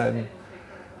schlecht abschneiden.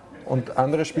 Und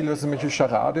andere Spiele, also zum Beispiel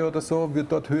Charade oder so,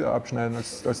 wird dort höher abschneiden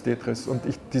als Tetris. Und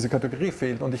diese Kategorie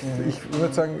fehlt. Und ich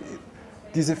würde sagen,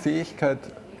 diese Fähigkeit,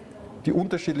 die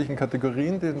unterschiedlichen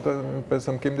Kategorien, die bei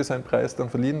so einem Game Design Preis dann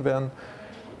verliehen werden,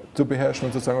 zu beherrschen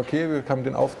und zu sagen, okay, wir haben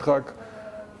den Auftrag,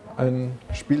 ein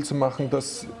Spiel zu machen,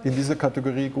 das in dieser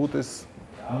Kategorie gut ist,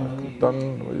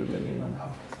 dann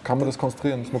kann man das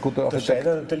konstruieren. Das ist man gut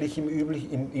unterscheidet natürlich im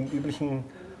üblichen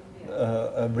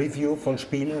Review von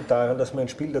Spielen daran, dass man ein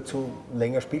Spiel dazu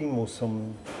länger spielen muss,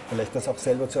 um vielleicht das auch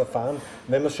selber zu erfahren,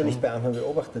 wenn man es schon nicht bei anderen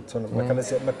beobachtet, sondern man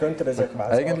könnte das ja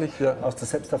quasi aus der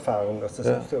Selbsterfahrung, aus der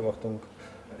Selbstbeobachtung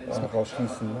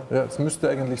rausschließen. Ne? Ja, es müsste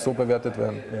eigentlich so bewertet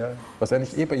werden. Ja. Was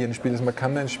eigentlich bei jedem Spiel ist. Man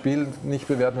kann ein Spiel nicht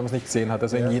bewerten, wenn man es nicht gesehen hat.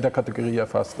 Also in jeder Kategorie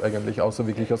erfasst eigentlich, außer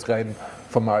wirklich aus rein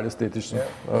formal-ästhetischen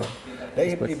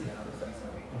Aspekten.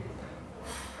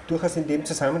 Durchaus in dem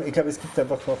Zusammenhang, ich glaube, es gibt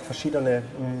einfach noch verschiedene,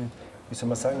 wie soll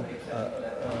man sagen,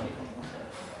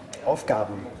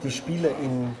 Aufgaben, die Spiele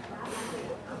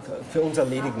für uns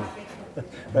erledigen.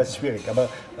 Das ist schwierig, aber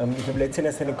ich habe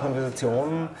letztens eine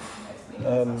Konversation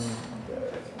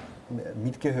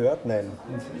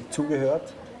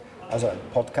zugehört, also ein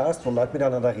Podcast, wo Leute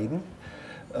miteinander reden.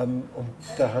 Und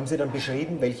da haben sie dann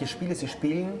beschrieben, welche Spiele sie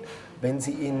spielen, wenn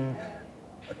sie in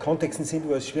Kontexten sind,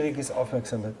 wo es schwierig ist,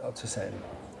 aufmerksam zu sein.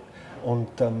 Und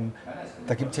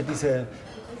da gibt es ja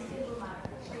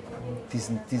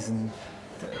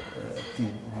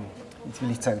jetzt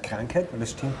will ich sagen Krankheit, weil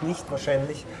das stimmt nicht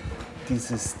wahrscheinlich,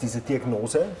 diese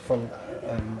Diagnose von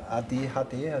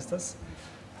ADHD heißt das.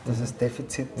 Das ist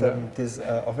Defizit, das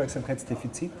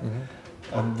Aufmerksamkeitsdefizit,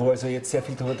 wo also jetzt sehr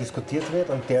viel darüber diskutiert wird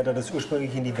und der das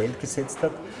ursprünglich in die Welt gesetzt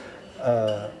hat,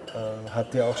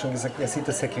 hat ja auch schon gesagt, er sieht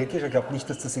das sehr kritisch, er glaubt nicht,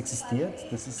 dass das existiert.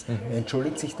 Er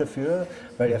entschuldigt sich dafür,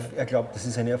 weil er glaubt, das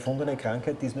ist eine erfundene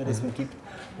Krankheit, die es nur deswegen gibt,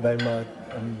 weil man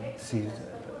sie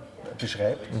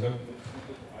beschreibt.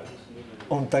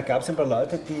 Und da gab es ein paar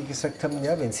Leute, die gesagt haben,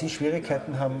 ja, wenn sie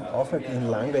Schwierigkeiten haben in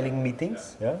langweiligen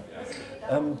Meetings, ja,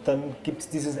 dann gibt es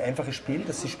dieses einfache Spiel,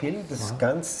 das sie spielen, das ist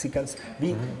ganz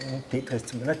wie Tetris.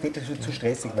 Tetris ist zu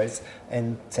stressig, weil es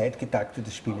ein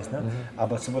zeitgetaktetes Spiel ist. Ne?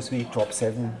 Aber sowas wie Drop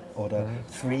 7 oder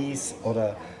Freeze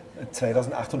oder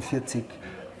 2048,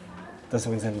 das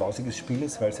übrigens ein lausiges Spiel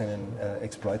ist, weil es einen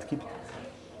Exploit gibt.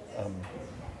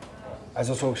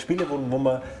 Also so Spiele,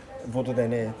 wo du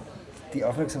die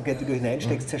Aufmerksamkeit, die du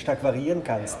hineinsteckst, sehr stark variieren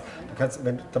kannst.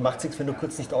 Da macht es nichts, wenn du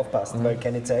kurz nicht aufpasst, weil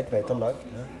keine Zeit weiterläuft.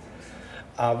 Ne?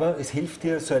 Aber es hilft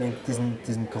dir, so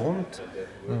diesen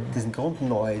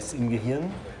Grundnoise im Gehirn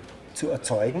zu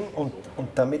erzeugen und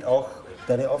damit auch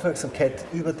deine Aufmerksamkeit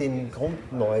über den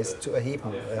Grundnoise zu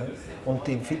erheben, ja? Und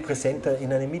viel präsenter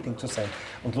in einem Meeting zu sein.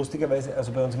 Und lustigerweise,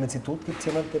 also bei uns im Institut gibt es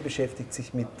jemanden, der beschäftigt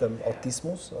sich mit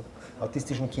Autismus,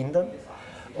 autistischen Kindern.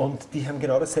 Und die haben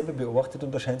genau dasselbe beobachtet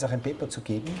und da scheint es auch ein Paper zu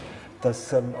geben,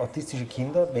 dass autistische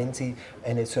Kinder, wenn sie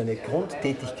so eine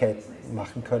Grundtätigkeit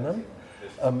machen können,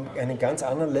 einen ganz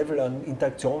anderen Level an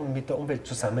Interaktion mit der Umwelt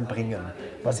zusammenbringen.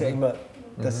 Was ja immer,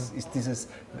 das ist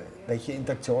welche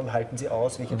Interaktion halten sie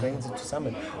aus, welche bringen sie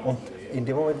zusammen. Und in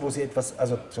dem Moment, wo sie etwas,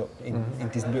 also so in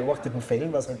diesen beobachteten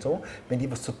Fällen war es halt so, wenn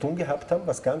die was zu tun gehabt haben,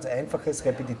 was ganz Einfaches,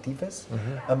 Repetitives,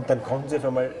 dann konnten sie auf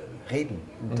einmal reden.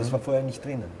 Und das war vorher nicht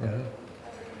drinnen.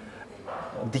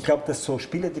 Und ich glaube, dass so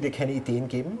Spiele, die dir keine Ideen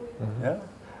geben,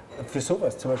 für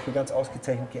sowas zum Beispiel ganz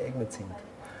ausgezeichnet geeignet sind.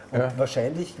 Und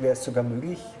wahrscheinlich wäre es sogar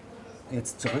möglich,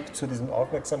 jetzt zurück zu diesem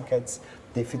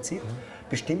Aufmerksamkeitsdefizit,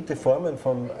 bestimmte Formen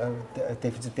von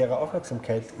defizitärer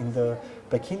Aufmerksamkeit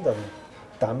bei Kindern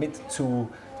damit zu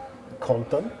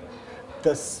kontern,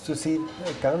 dass du sie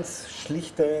ganz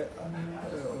schlichte,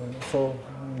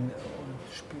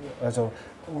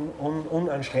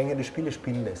 unanstrengende Spiele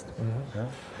spielen lässt. Ja?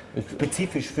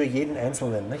 Spezifisch für jeden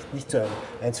Einzelnen, nicht so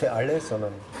eins für alle,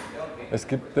 sondern... Es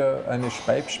gibt eine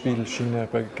Speibspielschiene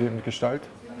bei Gestalt.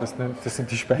 Das sind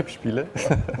die Speibspiele.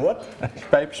 What?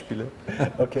 Speibspiele.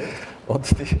 Okay. Und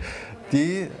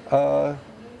die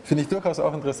finde ich durchaus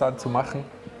auch interessant zu machen.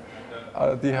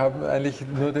 Die haben eigentlich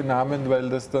nur den Namen, weil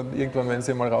das dann irgendwann, wenn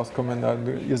sie mal rauskommen,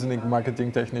 irrsinnig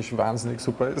marketingtechnisch wahnsinnig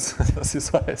super ist, dass sie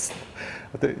so heißen.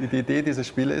 Die Idee dieser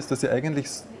Spiele ist, dass sie eigentlich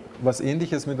was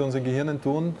Ähnliches mit unseren Gehirnen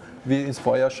tun, wie ins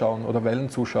Feuer schauen oder Wellen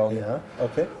zuschauen. Ja,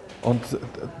 okay. Und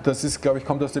das ist, glaube ich,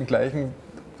 kommt aus der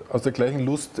gleichen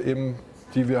Lust eben,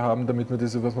 die wir haben, damit wir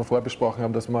was wir vorher besprochen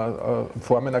haben, dass man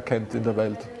Formen erkennt in der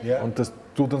Welt. Ja. Und das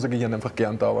tut unser Gehirn einfach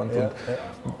gern dauernd. Ja,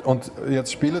 und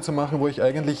jetzt Spiele zu machen, wo ich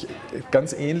eigentlich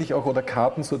ganz ähnlich auch, oder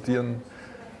Karten sortieren,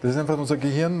 das ist einfach, unser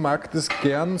Gehirn mag das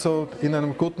gern so in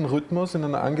einem guten Rhythmus, in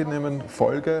einer angenehmen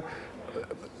Folge,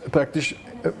 praktisch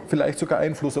vielleicht sogar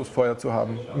Einfluss aufs Feuer zu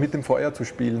haben, mit dem Feuer zu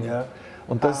spielen. Ja.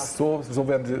 Und das sollen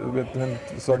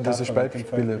diese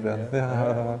Speibspiele werden.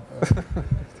 Ja.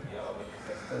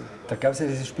 Da gab es ja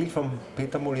dieses Spiel von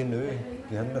Peter Molyneux,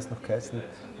 wie haben das noch geheißen,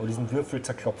 wo diesen Würfel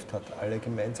zerklopft hat, alle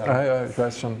gemeinsam. Ah ja, ich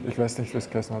weiß schon, ich weiß nicht, was es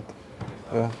geheißen hat.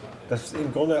 Ja. Das ist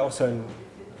im Grunde auch so ein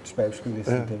Speibspiel ist.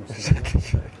 In dem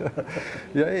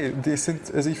ja,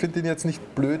 also ich finde ihn jetzt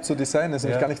nicht blöd zu designen, es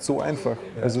ist gar nicht so einfach.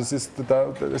 Ja. Also es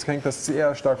hängt das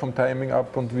sehr stark vom Timing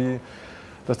ab und wie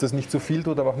dass das nicht zu viel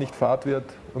tut, aber auch nicht fad wird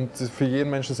und das ist für jeden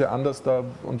Menschen sehr anders da.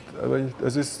 Aber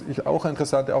es ist auch eine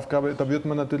interessante Aufgabe, da wird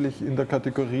man natürlich in der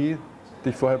Kategorie, die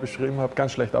ich vorher beschrieben habe,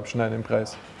 ganz schlecht abschneiden im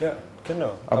Preis. Ja,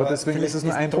 genau. Aber deswegen ist es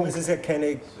nur ein Punkt. Es ist ja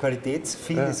keine Qualität,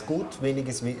 viel ist gut, wenig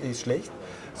ist schlecht,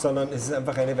 sondern es ist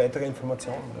einfach eine weitere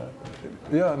Information.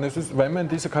 Ja, und es ist, weil man in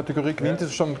dieser Kategorie gewinnt, es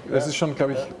ist schon,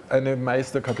 glaube ich, eine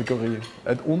Meisterkategorie.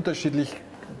 Eine unterschiedlich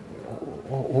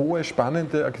hohe,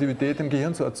 spannende Aktivität im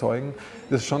Gehirn zu erzeugen,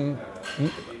 das ist schon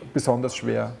besonders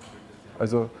schwer.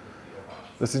 Also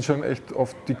das sind schon echt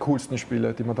oft die coolsten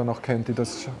Spiele, die man dann auch kennt, die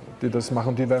das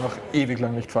machen, die werden auch ewig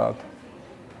lang nicht fad.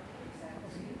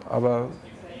 Aber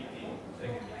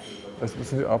das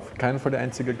ist auf keinen Fall die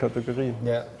einzige Kategorie.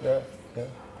 Ja.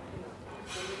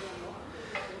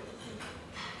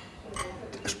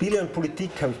 Spiele und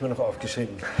Politik habe ich mir noch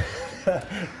aufgeschrieben.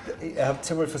 Ihr habt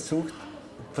ja mal versucht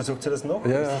ihr das noch?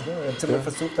 Ja. Ihr habt ja mal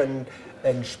versucht,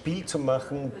 ein Spiel zu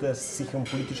machen, das sich um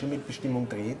politische Mitbestimmung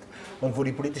dreht und wo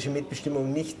die politische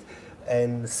Mitbestimmung nicht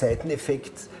ein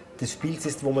Seiteneffekt des Spiels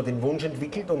ist, wo man den Wunsch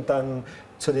entwickelt und dann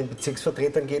zu den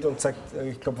Bezirksvertretern geht und sagt,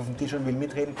 ich glaube auf den Tisch und will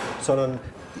mitreden, sondern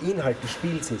der Inhalt des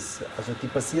Spiels ist. Also die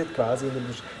passiert quasi in dem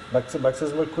Magst du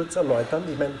das mal kurz erläutern?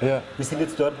 Ich meine, wir sind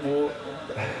jetzt dort, wo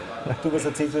du was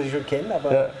erzählst, was ich schon kenne,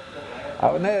 aber... Ja.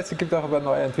 Aber nein, es gibt auch aber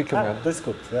neue Entwicklungen. Das ist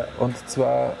gut, ja. Und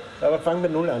zwar... Aber fangen wir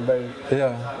null an, weil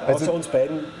außer uns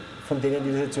beiden, von denen,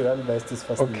 die das jetzt hören, weiß das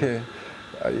fast niemand. Okay.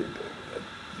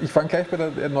 Ich fange gleich bei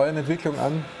der neuen Entwicklung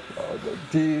an.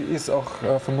 Die ist auch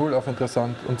von null auf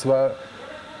interessant. Und zwar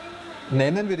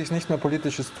nennen wir das nicht mehr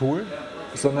politisches Tool,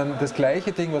 sondern das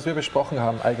gleiche Ding, was wir besprochen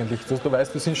haben eigentlich. Du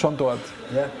weißt, wir sind schon dort.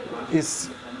 Ja. Ist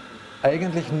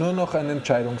eigentlich nur noch ein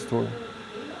Entscheidungstool.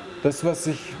 Das, was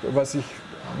ich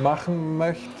machen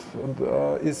möchte,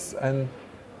 ist ein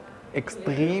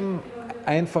extrem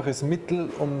einfaches Mittel,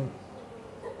 um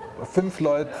 5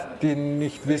 Leute, die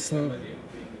nicht wissen,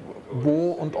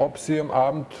 wo und ob sie am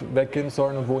Abend weggehen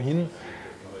sollen und wohin,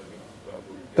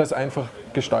 das einfach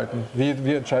gestalten.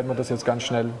 Wie entscheiden wir das jetzt ganz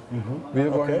schnell?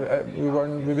 Wir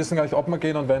wissen gar nicht, ob wir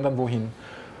gehen und wenn, dann wohin.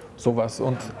 Sowas.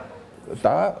 Und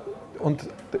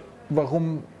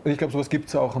warum, ich glaube, sowas gibt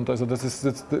es auch. Und also das ist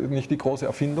jetzt nicht die große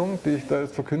Erfindung, die ich da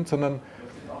jetzt verkünde, sondern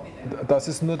das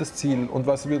ist nur das Ziel. Und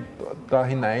was wir da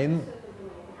hinein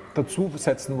dazu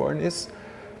setzen wollen, ist,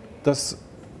 dass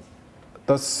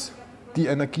die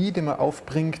Energie, die man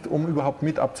aufbringt, um überhaupt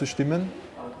mit abzustimmen,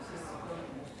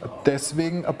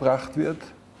 deswegen erbracht wird,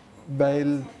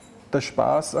 weil der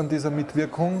Spaß an dieser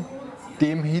Mitwirkung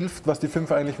dem hilft, was die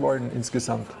 5 eigentlich wollen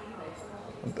insgesamt.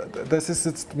 Und das ist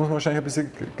jetzt, muss man wahrscheinlich ein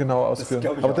bisschen genau ausführen.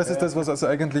 Aber das ist das, was es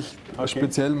eigentlich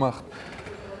speziell macht.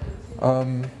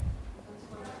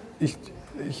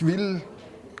 Ich will,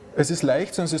 es ist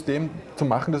leicht, so ein System zu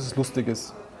machen, dass es lustig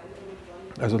ist.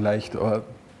 Also leicht, aber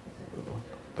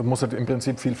da muss halt im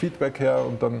Prinzip viel Feedback her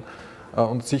und dann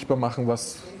und sichtbar machen,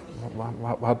 was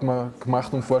hat man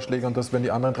gemacht und Vorschläge und das, wenn die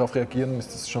anderen darauf reagieren,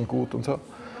 ist das schon gut und so.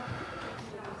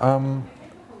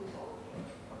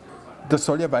 Das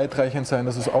soll ja weitreichend sein,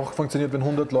 dass es auch funktioniert, wenn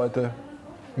 100 Leute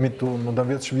mittun. Und dann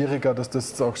wird es schwieriger, dass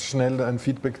das auch schnell ein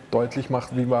Feedback deutlich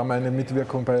macht, wie war meine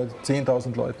Mitwirkung bei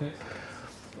 10.000 Leuten.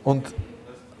 Und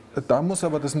da muss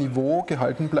aber das Niveau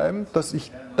gehalten bleiben, dass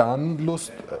ich dann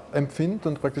Lust empfinde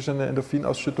und praktisch eine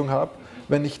Endorphinausschüttung habe,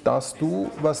 wenn ich das tue,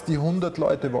 was die 100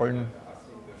 Leute wollen.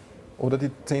 Oder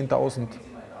die 10.000.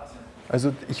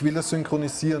 Also ich will das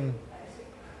synchronisieren,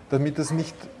 damit das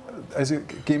nicht, also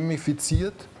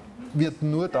gamifiziert wird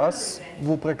nur das,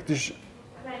 wo praktisch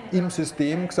im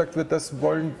System gesagt wird, das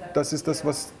ist das,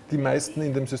 was die meisten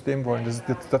in dem System wollen. Das ist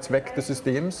der Zweck des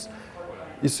Systems,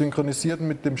 ist synchronisiert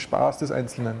mit dem Spaß des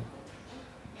Einzelnen.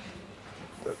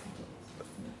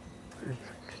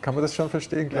 Kann man das schon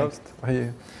verstehen, glaubst du?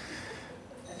 Hey.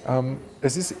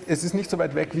 Es ist nicht so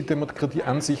weit weg, wie Demokratie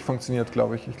an sich funktioniert,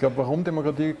 glaube ich. Ich glaube, warum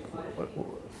Demokratie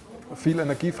viel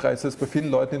Energie freisetzt bei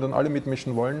vielen Leuten, die dann alle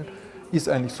mitmischen wollen, ist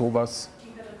eigentlich sowas.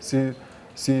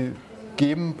 Sie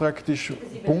geben praktisch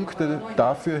Punkte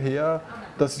dafür her,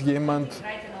 dass jemand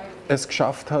es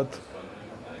geschafft hat,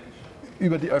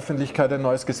 über die Öffentlichkeit ein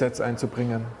neues Gesetz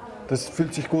einzubringen. Das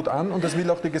fühlt sich gut an und das will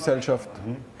auch die Gesellschaft.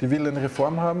 Die will eine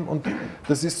Reform haben und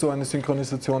das ist so eine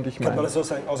Synchronisation, die ich meine. Kann man das so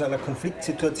sagen, aus einer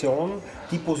Konfliktsituation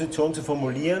die Position zu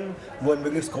formulieren, wo ein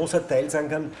möglichst großer Teil sagen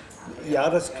kann, ja,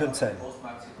 das könnte sein?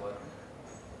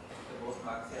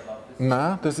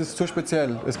 Na, das ist zu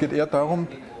speziell. Es geht eher darum,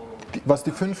 was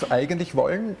die 5 eigentlich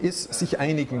wollen, ist sich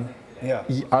einigen. Ja.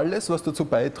 Alles, was dazu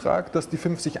beiträgt, dass die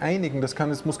 5 sich einigen, das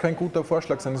muss kein guter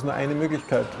Vorschlag sein, das ist nur eine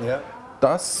Möglichkeit. Ja.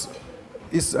 Das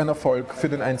ist ein Erfolg für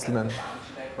den Einzelnen.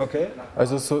 Okay.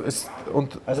 Also,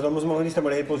 Also da muss man auch nicht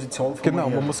einmal eine Position formulieren. genau,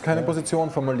 man muss keine Position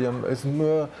formulieren. Es ist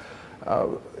nur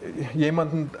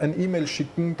jemanden ein E-Mail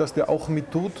schicken, dass der auch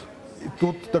mittut,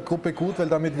 tut der Gruppe gut, weil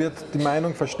damit wird die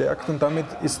Meinung verstärkt und damit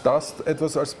ist das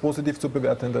etwas als positiv zu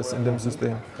bewertendes in dem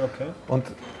System. Okay. Und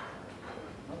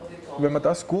wenn man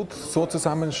das gut so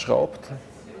zusammenschraubt,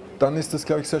 dann ist das,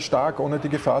 glaube ich, sehr stark, ohne die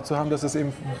Gefahr zu haben, dass es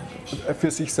eben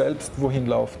für sich selbst wohin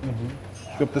läuft.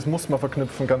 Ich glaube, das muss man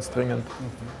verknüpfen, ganz dringend.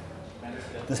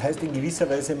 Das heißt, in gewisser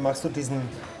Weise machst du diesen,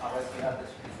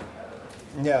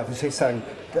 ja, wie soll ich sagen,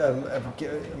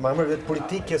 manchmal wird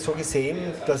Politik ja so gesehen,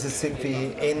 dass es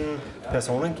irgendwie N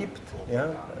Personen gibt, ja,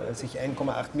 sich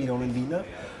 1,8 Millionen Wiener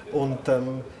und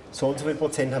so und so viel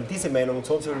Prozent haben diese Meinung und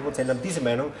so und so viel Prozent haben diese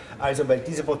Meinung, also weil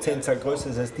diese Prozentzahl größer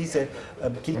ist als diese,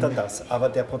 gilt dann das. Aber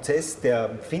der Prozess der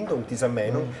Findung dieser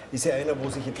Meinung ist ja einer, wo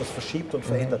sich etwas verschiebt und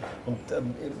verändert. Und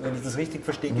wenn ich das richtig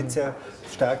verstehe, geht es ja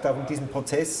stark darum, diesen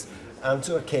Prozess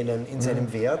anzuerkennen in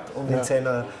seinem Wert und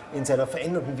in seiner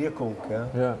verändernden Wirkung. Ja.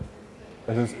 Ja.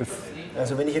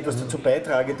 Also wenn ich etwas dazu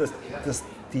beitrage, dass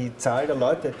die Zahl der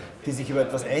Leute, die sich über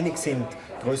etwas einig sind,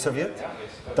 größer wird,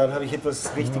 dann habe ich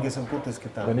etwas Richtiges und Gutes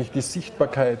getan. Wenn ich die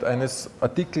Sichtbarkeit eines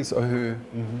Artikels erhöhe,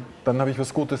 dann habe ich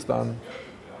was Gutes getan.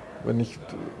 Wenn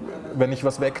ich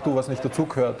was wegtue, was nicht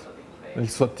dazugehört, wenn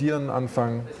ich sortieren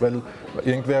anfange, weil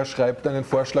irgendwer schreibt einen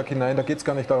Vorschlag hinein, da geht es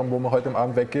gar nicht darum, wo man heute am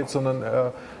Abend weggeht, sondern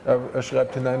er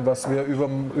schreibt hinein, was wir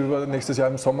über nächstes Jahr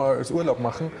im Sommer als Urlaub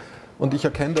machen. Und ich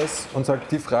erkenne das und sage,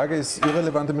 die Frage ist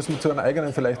irrelevant, die müssen wir zu einer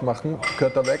eigenen vielleicht machen,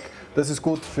 gehört da weg. Das ist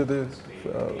gut für die,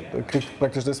 kriegt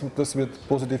praktisch das wird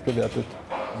positiv bewertet.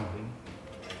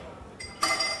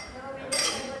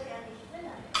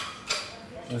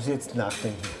 Du musst jetzt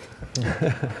nachdenken.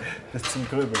 Das ist zum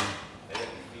Grübeln.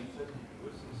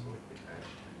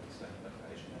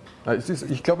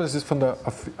 Ich glaube, das ist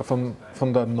vom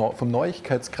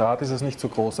Neuigkeitsgrad ist es nicht so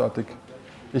großartig.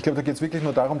 Ich glaube, da geht es wirklich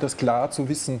nur darum, das klar zu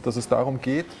wissen, dass es darum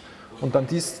geht und dann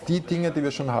die Dinge, die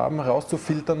wir schon haben,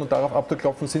 rauszufiltern und darauf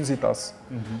abzuklopfen, sind sie das.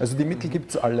 Also die Mittel gibt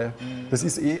es alle. Das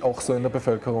ist auch so in der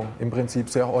Bevölkerung im Prinzip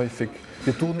sehr häufig.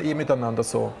 Wir tun miteinander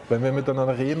so. Wenn wir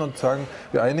miteinander reden und sagen,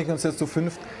 wir einigen uns jetzt zu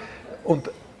 5 und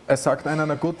es sagt einer,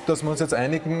 na gut, dass wir uns jetzt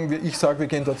einigen, ich sage, wir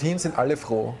gehen dorthin, sind alle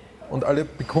froh. Und alle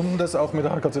bekunden das auch mit,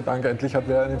 Gott sei Dank, endlich hat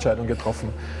wer eine Entscheidung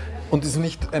getroffen. Und ist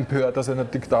nicht empört, dass er einen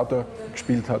Diktator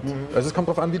gespielt hat. Also es kommt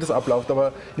darauf an, wie das abläuft,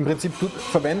 aber im Prinzip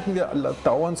verwenden wir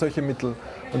dauernd solche Mittel.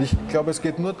 Und ich glaube, es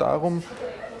geht nur darum,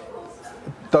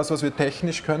 das, was wir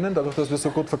technisch können, dadurch, dass wir so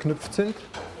gut verknüpft sind,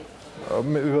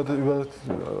 über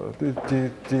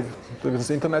das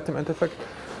Internet im Endeffekt,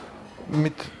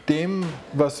 mit dem,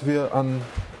 was wir an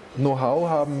Know-how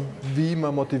haben, wie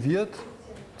man motiviert,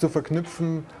 zu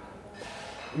verknüpfen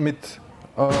mit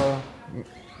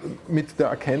der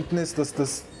Erkenntnis,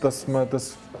 dass man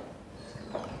das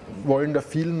Wollen der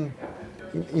vielen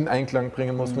in Einklang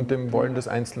bringen muss mit dem Wollen des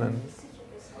Einzelnen.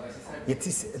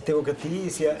 Jetzt Demokratie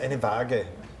ist ja eine Waage.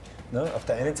 Ne? Auf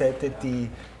der einen Seite die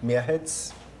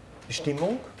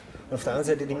Mehrheitsbestimmung und auf der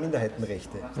anderen Seite die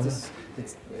Minderheitenrechte. Jetzt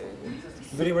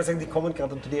würde ich mal sagen, die kommen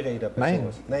gerade unter die Räder. Nein.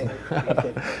 Nein.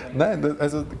 Okay. Nein,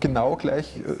 also genau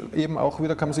gleich eben auch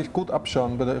wieder kann man sich gut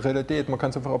abschauen bei der Realität, man kann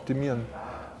es einfach optimieren.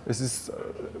 Es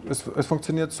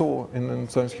funktioniert so in einem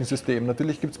solchen System.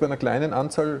 Natürlich gibt es bei einer kleinen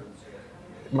Anzahl,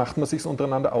 macht man sich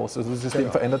untereinander aus. Also das System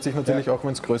verändert sich natürlich auch,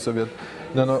 wenn es größer wird.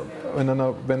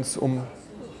 Wenn es um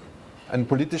ein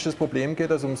politisches Problem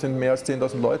geht, also sind mehr als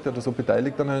 10.000 Leute oder so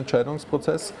beteiligt an einem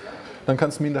Entscheidungsprozess, dann kann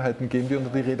es Minderheiten geben, die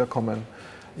unter die Räder kommen.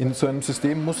 In so einem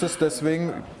System muss es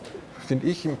deswegen, finde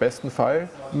ich, im besten Fall,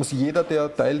 muss jeder,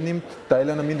 der teilnimmt, Teil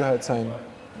einer Minderheit sein.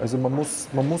 Also man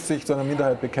muss sich zu einer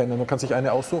Minderheit bekennen. Man kann sich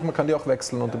eine aussuchen, man kann die auch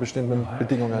wechseln unter bestimmten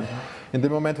Bedingungen. In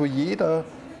dem Moment, wo jeder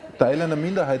Teil einer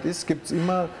Minderheit ist, gibt es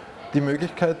immer die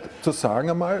Möglichkeit zu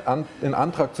sagen einmal, einen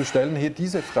Antrag zu stellen, hey,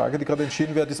 diese Frage, die gerade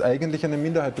entschieden wird, ist eigentlich eine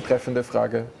Minderheit betreffende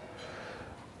Frage.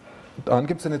 Dann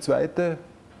gibt es eine zweite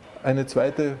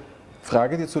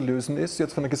Frage, die zu lösen ist,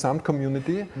 jetzt von der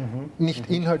Gesamtcommunity, nicht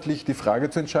inhaltlich die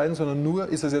Frage zu entscheiden, sondern nur,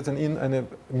 ist es jetzt eine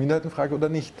Minderheitenfrage oder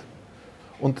nicht.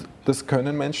 Und das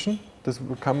können Menschen, das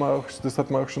hat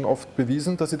man auch schon oft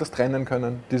bewiesen, dass sie das trennen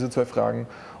können, diese zwei Fragen.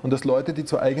 Und dass Leute, die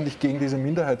zwar eigentlich gegen diese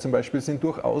Minderheit zum Beispiel sind,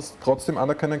 durchaus trotzdem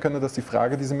anerkennen können, dass die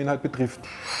Frage diese Minderheit betrifft.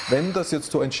 Wenn das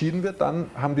jetzt so entschieden wird,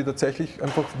 dann haben die tatsächlich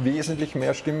einfach wesentlich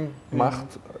mehr Stimmmacht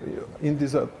in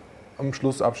dieser am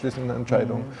Schluss abschließenden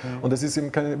Entscheidung. Und das ist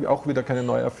eben auch wieder keine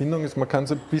neue Erfindung, man kann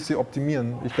es ein bisschen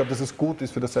optimieren. Ich glaube, dass es gut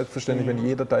ist für das Selbstverständnis, wenn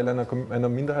jeder Teil einer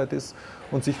Minderheit ist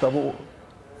und sich da wo...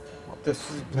 Das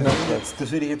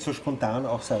würde ich jetzt so spontan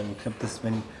auch sagen. Ich glaube, dass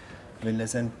wenn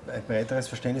es ein breiteres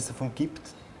Verständnis davon gibt,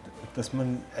 dass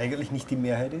man eigentlich nicht die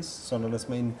Mehrheit ist, sondern dass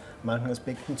man in manchen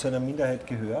Aspekten zu einer Minderheit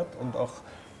gehört und auch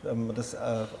das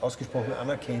ausgesprochen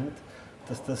anerkennt,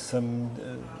 dass das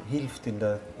hilft in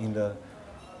der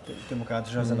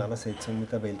demokratischen Auseinandersetzung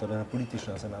mit der Welt oder einer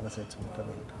politischen Auseinandersetzung mit der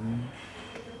Welt.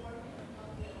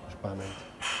 Spannend.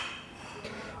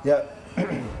 Ja,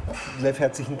 Lev,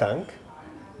 herzlichen Dank.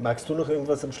 Magst du noch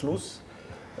irgendwas am Schluss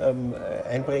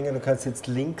einbringen? Du kannst jetzt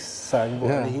Links sagen, wo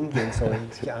alle hingehen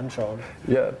sollen, sich anschauen.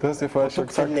 Ja, du hast ja vorher schon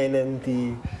Produkte gesagt. nennen,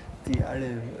 die alle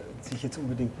sich jetzt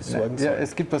unbedingt besorgen Ja, sollen.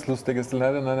 es gibt was Lustiges,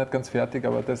 leider noch nicht ganz fertig,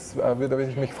 aber das würde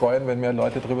mich freuen, wenn mehr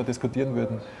Leute darüber diskutieren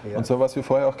würden. Ja. Und so, was wir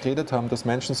vorher auch geredet haben, dass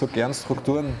Menschen so gern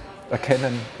Strukturen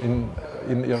erkennen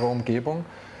in ihrer Umgebung,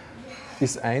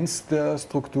 ist eins der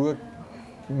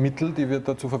Strukturmittel, die wir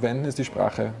dazu verwenden, ist die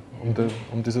Sprache,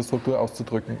 um diese Struktur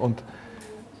auszudrücken. Und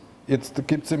jetzt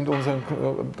gibt es eben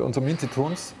unser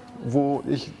Minty-Toons, wo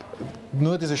ich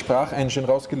nur diese Sprachengine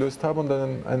rausgelöst habe und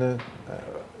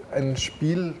ein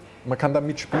Spiel, man kann da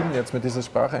mitspielen jetzt mit dieser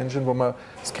Sprachengine, wo man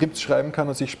Skripts schreiben kann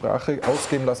und sich Sprache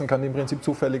ausgeben lassen kann, die im Prinzip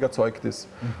zufällig erzeugt ist.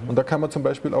 Und da kann man zum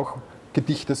Beispiel auch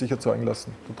Gedichte sich erzeugen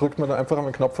lassen. Da drückt man dann einfach auf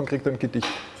einen Knopf und kriegt ein Gedicht.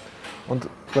 Und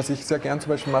was ich sehr gern zum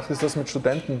Beispiel mache, ist das mit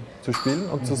Studenten zu spielen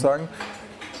und zu sagen,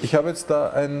 ich habe jetzt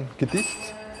da ein Gedicht,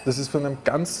 das ist von einem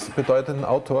ganz bedeutenden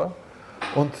Autor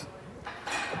und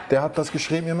der hat das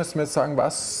geschrieben, ihr müsst mir jetzt sagen,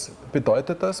 was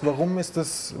bedeutet das, warum ist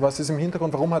das, was ist im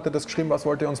Hintergrund, warum hat er das geschrieben, was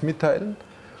wollte er uns mitteilen?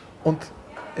 Und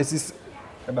es ist...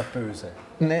 Aber böse.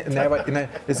 Nein,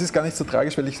 es ist gar nicht so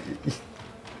tragisch, weil ich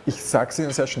sage es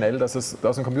Ihnen sehr schnell, dass es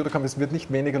aus dem Computer kommt, es wird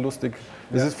nicht weniger lustig.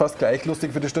 Es ist fast gleich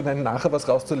lustig für die Studenten, nachher was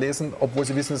rauszulesen, obwohl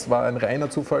sie wissen, es war ein reiner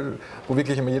Zufall, wo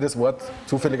wirklich immer jedes Wort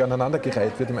zufällig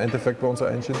aneinandergereiht wird im Endeffekt bei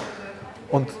unserer Engine.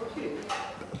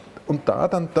 Und da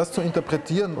dann das zu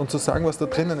interpretieren und zu sagen, was da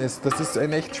drinnen ist, das ist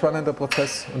ein echt spannender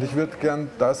Prozess. Und ich würde gern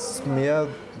das mehr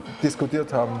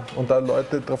diskutiert haben und da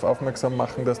Leute darauf aufmerksam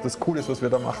machen, dass das cool ist, was wir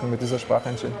da machen mit dieser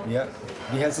Sprachengine. Ja.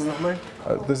 Wie heißt es nochmal?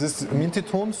 Das ist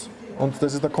Minty-Toons und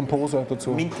das ist der Composer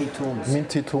dazu. Minty-Toons.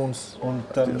 Minty-Toons. Und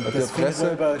die das findet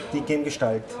man über die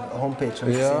Gamegestalt Homepage.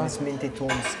 Und Ja. das ist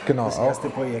Minty-Toons, Genau, das auch. erste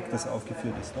Projekt, das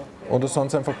aufgeführt ist. Ne? Oder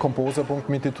sonst einfach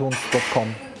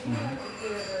composer.mintytoons.com.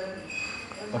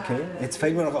 Okay, jetzt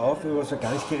fällt mir noch auf, über was wir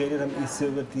gar nicht geredet haben, ist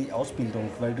über die Ausbildung,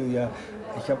 weil du ja,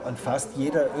 ich habe an fast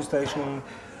jeder österreichischen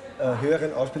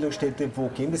höheren Ausbildungsstätte, wo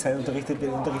Game Design unterrichtet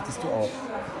wird, unterrichtest du auch.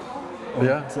 Und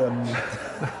Ja.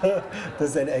 das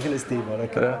ist ein eigenes Thema.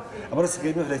 Da Ja. Aber das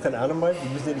reden wir vielleicht ein andermal,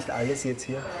 wir müssen ja nicht alles jetzt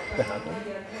hier behandeln.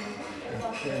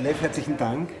 Lev, herzlichen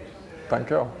Dank.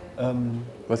 Danke auch.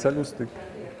 War sehr lustig.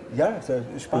 Ja, sehr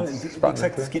spannend. Das ist Wie spannend,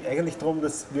 gesagt, ja. es geht eigentlich darum,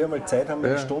 dass wir mal Zeit haben,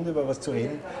 eine Ja. Stunde über was zu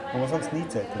reden, wo wir sonst nie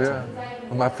Zeit dazu Ja. haben.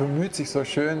 Und man bemüht sich so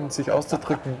schön, sich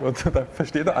auszudrücken und da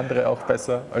versteht der andere auch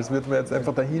besser, als würde man jetzt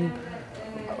einfach dahin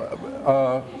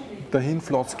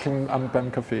floskeln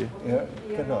beim Kaffee. Ja,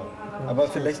 genau. Aber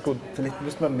vielleicht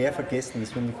müssen wir mehr vergessen,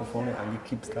 dass wir Mikrofone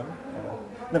angekipst haben. Aber,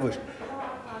 na wurscht.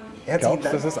 Herzlichen Glaubst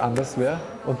du, dass Dank. es anders wäre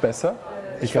und besser?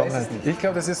 Ich glaube weiß es nicht. Ich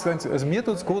glaube, das ist, also mir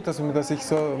tut es gut, dass ich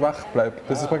so wach bleibe.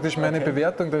 Das ist praktisch meine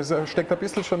Bewertung. Da steckt ein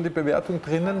bisschen schon die Bewertung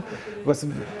drinnen, was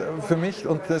für mich,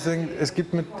 und deswegen, es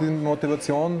gibt mit der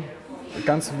Motivation,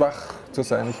 ganz wach zu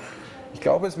sein. Ich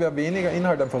glaube, es wäre weniger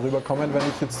Inhalt einfach rüberkommen, wenn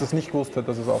ich jetzt das nicht gewusst hätte,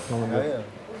 dass es aufgenommen wird. Ja.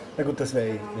 Na gut, das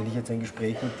wäre, wenn ich jetzt ein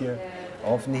Gespräch mit dir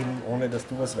aufnehme, ohne dass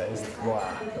du was weißt. Wow.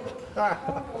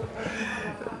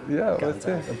 Ja, Ganz weißt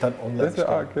du, arg. Und dann online das ist ja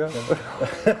arg, ja.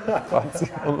 Wahnsinn.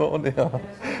 Und ja,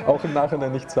 auch im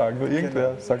Nachhinein nicht sagen, nur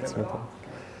irgendwer sagt es mir dann.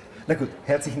 Na gut,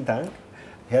 herzlichen Dank.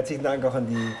 Herzlichen Dank auch an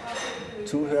die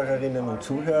Zuhörerinnen und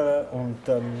Zuhörer. Und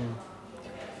an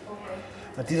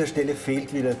dieser Stelle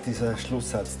fehlt wieder dieser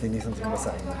Schlusssatz, den ich sonst immer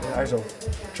sage. Also,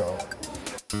 ciao.